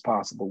disciplined as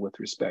possible with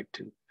respect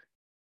to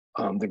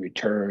the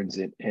returns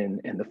and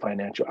the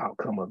financial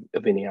outcome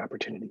of any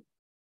opportunity.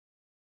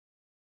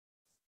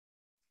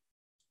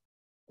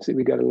 See,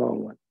 we got a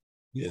long one.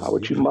 Yes, How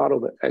would you model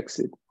the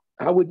exit?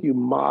 How would you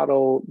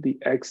model the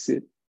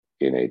exit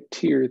in a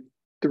tier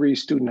 3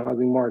 student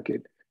housing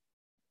market?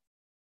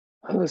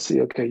 Let's see.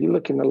 Okay, you're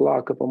looking to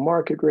lock up a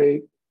market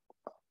rate,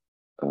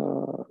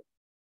 conversion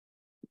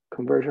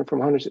from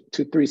 100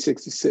 to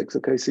 366.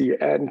 Okay, so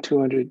you're adding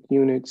 200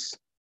 units.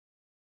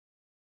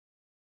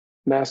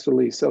 Master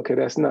lease. Okay,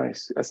 that's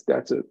nice.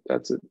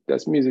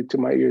 That's music to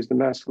my ears. The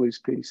master lease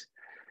piece.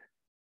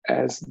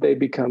 As they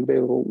become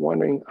available,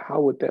 wondering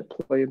how would that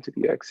play into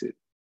the exit?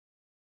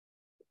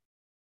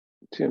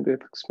 10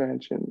 BIP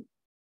expansion.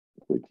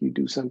 Would you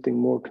do something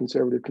more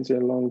conservative,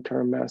 consider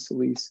long-term master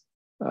lease?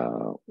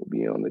 Will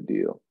be on the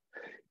deal.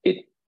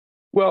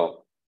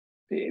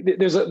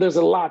 There's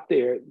a lot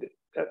there.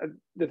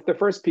 The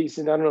first piece,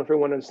 and I don't know if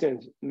everyone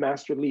understands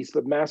master lease,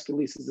 but master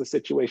lease is a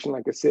situation,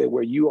 like I said,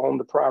 where you own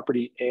the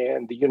property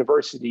and the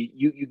university,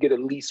 you get a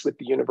lease with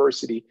the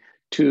university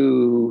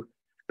to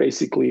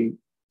basically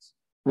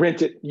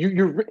rent it.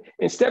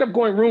 Instead of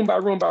going room by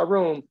room by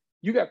room,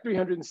 you got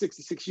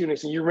 366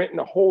 units and you're renting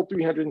the whole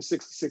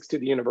 366 to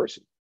the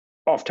university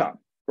off top,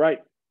 right?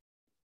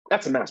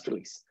 That's a master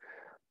lease.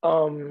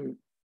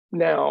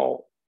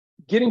 Now,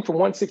 getting from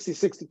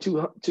 166 to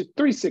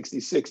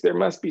 366, there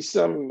must be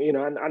some,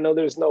 I know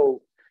there's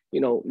no,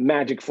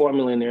 magic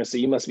formula in there. So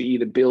you must be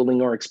either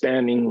building or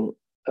expanding,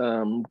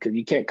 because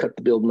you can't cut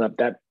the building up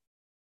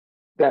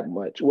that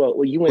much.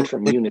 Well, you went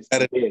from units to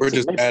beds. We're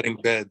just adding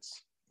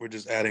beds. We're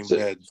just adding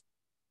beds.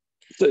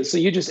 So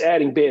you're just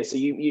adding beds. So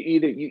you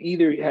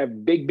either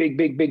have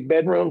big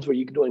bedrooms where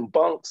you're doing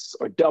bunks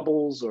or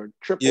doubles or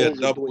triples. Yeah, or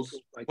doubles.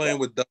 doing like playing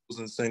that. with doubles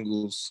and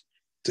singles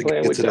to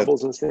Playing get with to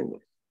doubles that. and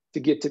singles to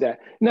get to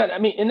that. No, I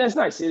mean, and that's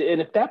nice. And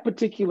if that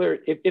particular,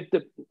 if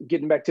the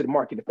getting back to the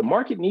market, if the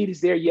market need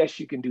is there, yes,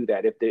 you can do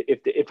that.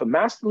 If a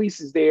master lease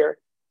is there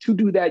to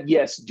do that,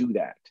 yes, do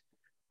that.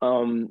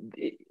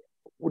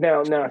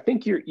 Now I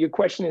think your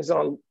question is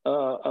on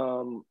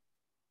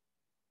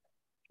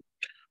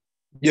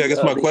Yeah, I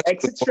guess my question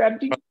exit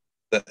strategy.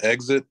 The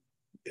exit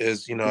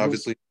is,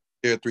 obviously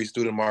tier 3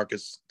 student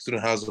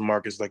housing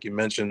markets, like you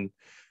mentioned,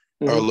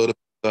 are a little,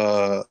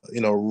 a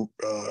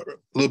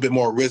little bit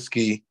more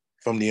risky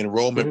from the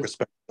enrollment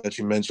perspective that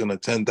you mentioned, a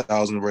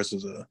 10,000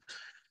 versus a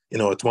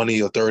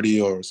 20 or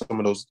 30 or some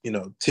of those,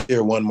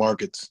 tier 1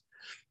 markets.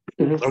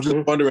 I'm just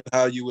wondering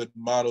how you would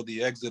model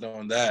the exit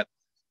on that,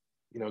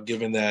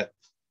 given that,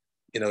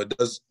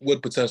 it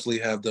would potentially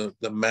have the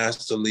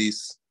master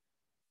lease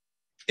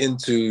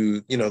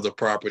into, the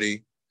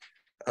property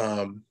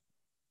from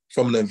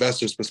an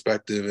investor's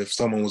perspective, if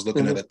someone was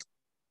looking at it,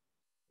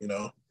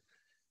 Yeah.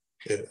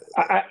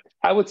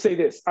 I would say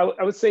this.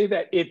 I would say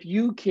that if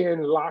you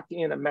can lock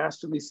in a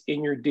master lease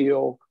in your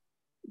deal,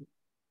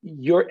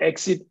 your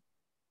exit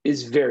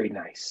is very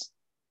nice.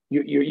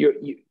 You're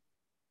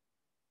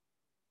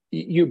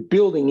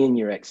building in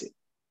your exit,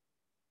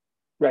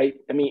 right?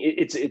 I mean,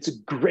 it's a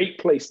great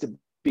place to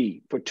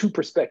be for two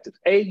perspectives.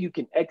 A, you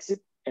can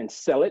exit and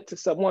sell it to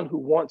someone who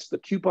wants the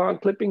coupon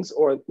clippings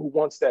or who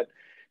wants that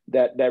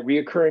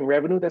reoccurring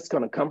revenue that's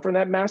going to come from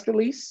that master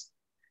lease.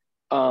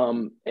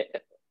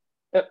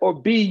 Or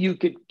B, you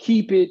could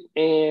keep it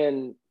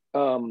and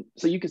so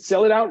you could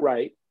sell it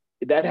outright.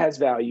 That has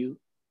value.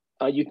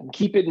 You can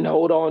keep it and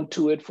hold on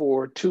to it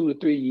for 2 or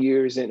 3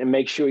 years and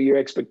make sure your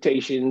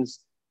expectations,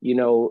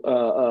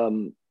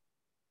 come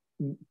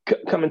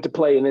into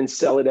play, and then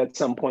sell it at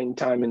some point in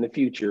time in the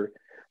future.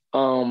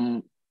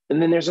 And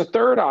then there's a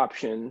third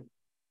option,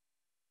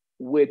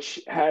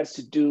 which has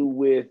to do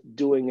with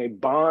doing a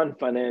bond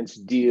finance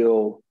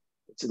deal.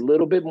 It's a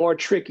little bit more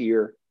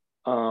trickier.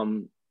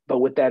 But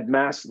with that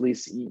master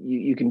lease,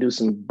 you can do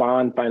some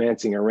bond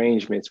financing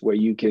arrangements where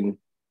you can,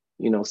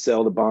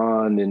 sell the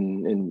bond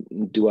and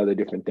do other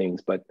different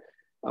things. But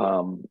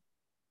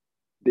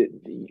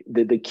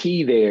the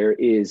key there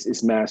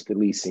is master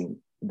leasing.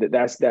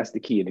 That's the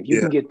key. And if you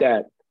can get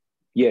that,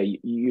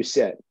 you're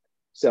set.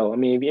 So, I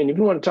mean, if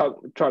you want to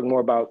talk more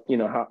about,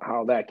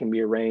 how that can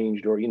be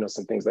arranged or,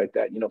 some things like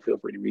that, feel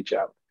free to reach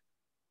out.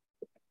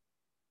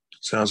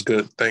 Sounds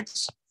good.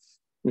 Thanks.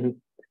 Mm-hmm.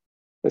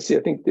 Let's see.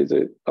 I think there's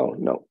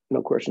no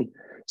question.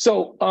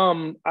 So,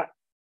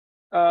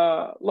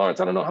 Lawrence,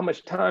 I don't know how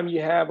much time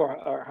you have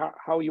or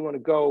how you want to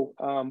go,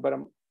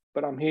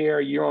 but I'm here.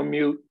 You're on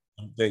mute.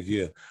 Thank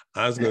you.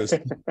 I was going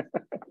to.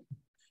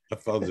 I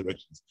follow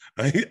directions.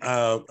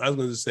 I was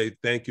going to say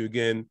thank you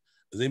again.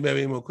 Does anybody have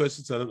any more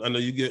questions? I know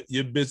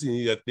you're busy and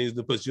you got things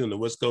to put you on the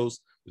West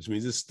Coast, which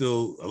means there's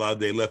still a lot of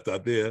day left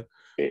out there.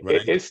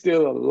 Right? It's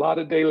still a lot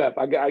of day left.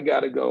 I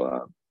got to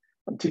go.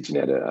 I'm teaching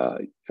at a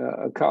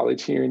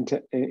college here in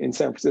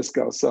San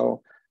Francisco,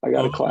 so I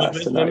got a class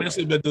tonight.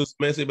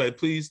 May I say,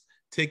 please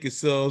take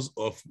yourselves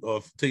off.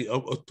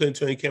 Turn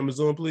your cameras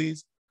on,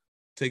 please.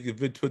 Put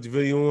the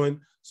video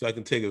on so I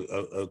can take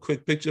a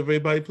quick picture of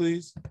everybody,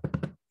 please.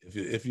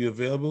 If you're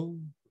available,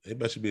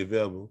 everybody should be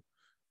available,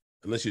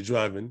 unless you're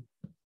driving.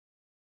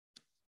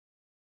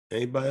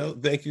 Anybody else?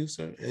 Thank you,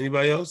 sir.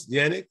 Anybody else?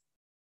 Yannick,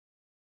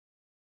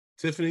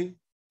 Tiffany,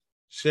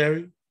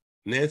 Sherry,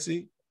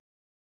 Nancy.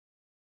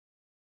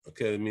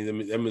 Okay,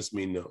 that must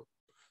mean no.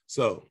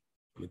 So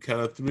on the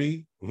count of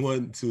 3,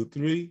 1, 2,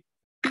 3.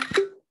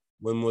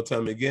 One more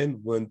time again.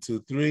 1,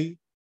 2, 3.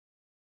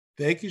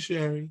 Thank you,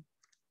 Sherry.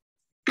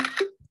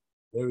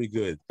 Very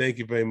good. Thank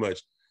you very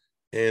much.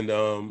 And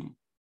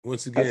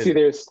once again, I see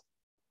there's.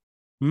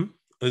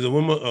 Is there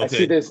one more? Okay. I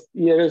see there's.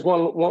 Yeah, there's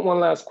one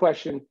last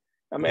question.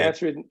 I'm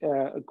answering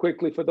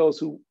quickly for those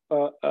who.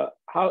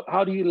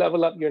 How do you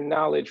level up your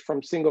knowledge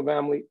from single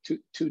family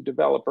to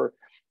developer?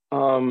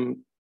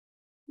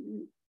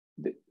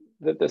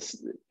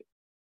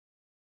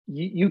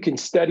 You can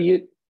study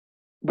it,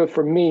 but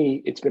for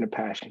me, it's been a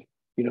passion.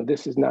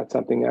 This is not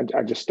something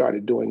I just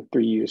started doing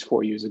 3 years,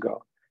 4 years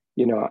ago.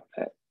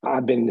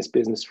 I've been in this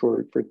business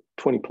for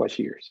 20 plus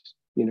years.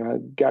 I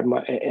got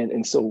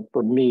and so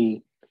for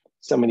me,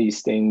 some of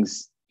these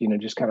things,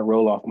 just kind of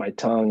roll off my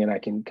tongue, and I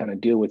can kind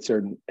of deal with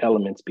certain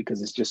elements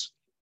because it's just,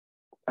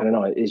 I don't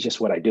know, it's just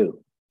what I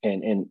do.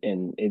 And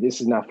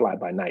this is not fly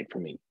by night for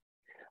me.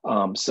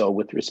 So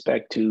with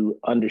respect to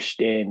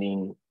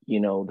understanding,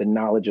 the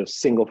knowledge of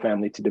single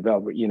family to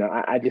developer,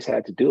 I just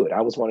had to do it.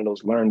 I was one of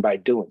those learn by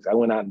doings. I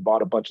went out and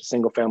bought a bunch of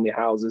single family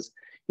houses,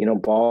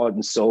 bought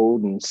and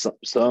sold, and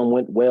some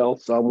went well,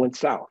 some went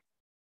south.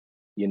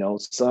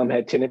 Some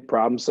had tenant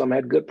problems, some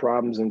had good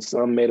problems, and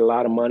some made a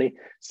lot of money.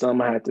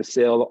 Some I had to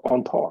sell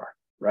on par,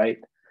 right?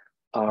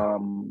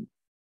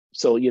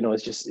 So,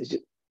 it's just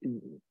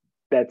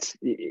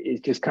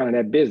it's just kind of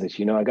that business.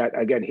 You know, I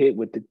got hit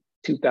with the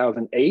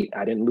 2008.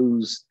 I didn't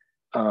lose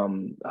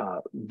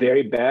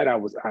very bad. I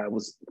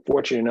was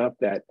fortunate enough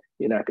that,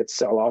 you know, I could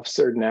sell off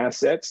certain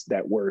assets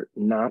that were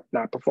not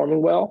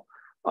performing well.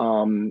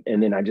 And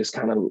then I just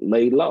kind of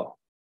laid low.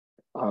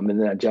 And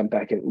then I jumped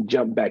back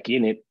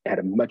in it at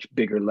a much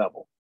bigger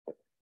level.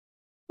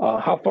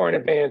 How far in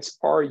advance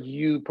are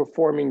you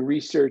performing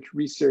research,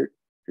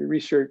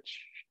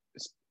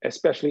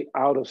 especially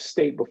out of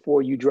state,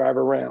 before you drive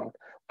around?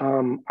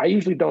 I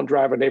usually don't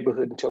drive a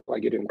neighborhood until I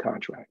get in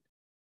contract.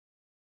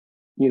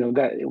 You know,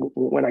 that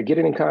when I get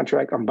it in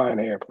contract, I'm buying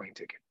an airplane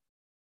ticket.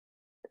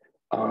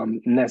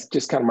 And that's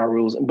just kind of my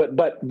rules.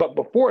 But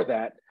before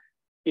that,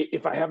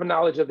 if I have a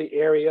knowledge of the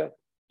area,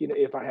 you know,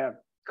 if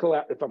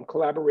I'm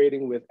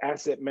collaborating with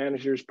asset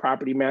managers,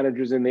 property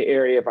managers in the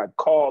area, if I've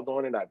called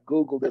on it, I've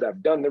Googled it,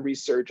 I've done the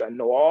research, I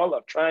know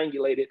I've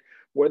triangulated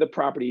where the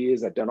property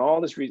is, I've done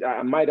all this research,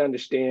 I might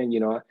understand,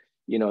 you know,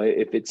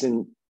 if it's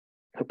in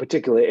a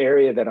particular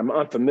area that I'm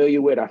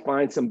unfamiliar with, I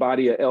find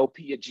somebody, a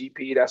LP, a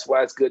GP. That's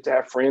why it's good to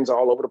have friends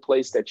all over the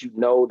place that you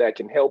know that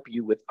can help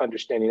you with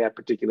understanding that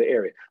particular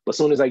area. But as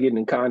soon as I get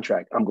in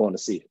contract, I'm going to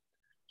see it.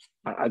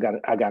 I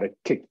gotta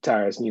kick the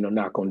tires, you know,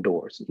 knock on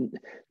doors.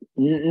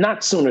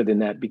 Not sooner than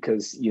that,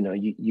 because, you know,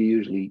 you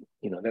usually,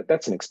 you know,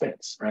 that's an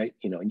expense, right?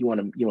 You know, you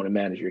want to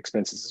manage your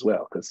expenses as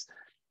well, because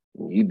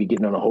you'd be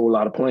getting on a whole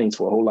lot of planes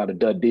for a whole lot of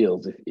dud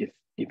deals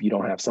if you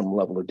don't have some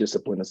level of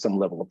discipline or some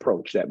level of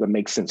approach that would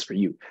make sense for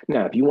you.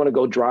 Now, if you want to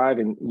go drive,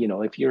 and, you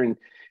know, if you're in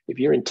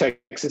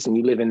Texas and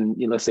you live in,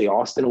 you know, let's say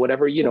Austin or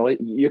whatever, you know,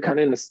 you're kind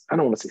of in this, I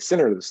don't want to say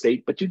center of the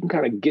state, but you can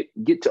kind of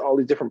get to all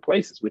these different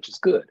places, which is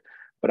good.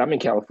 But I'm in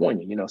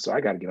California, you know, so I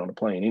got to get on a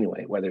plane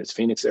anyway, whether it's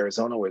Phoenix,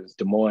 Arizona, whether it's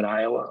Des Moines,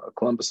 Iowa, or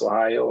Columbus,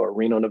 Ohio, or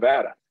Reno,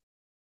 Nevada.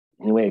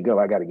 Anyway to go,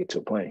 I got to get to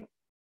a plane.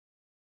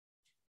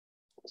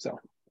 So.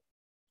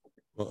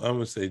 Well, I'm going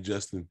to say,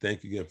 Justin,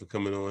 thank you again for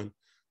coming on.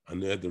 I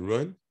know you had to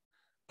run.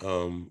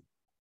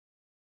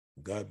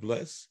 God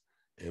bless.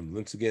 And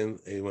once again,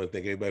 I want to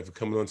thank everybody for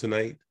coming on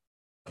tonight,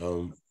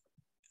 and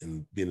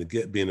being a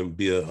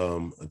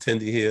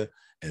attendee here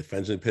at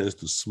Financial Independence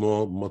to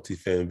Small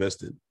Multifamily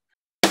Investing.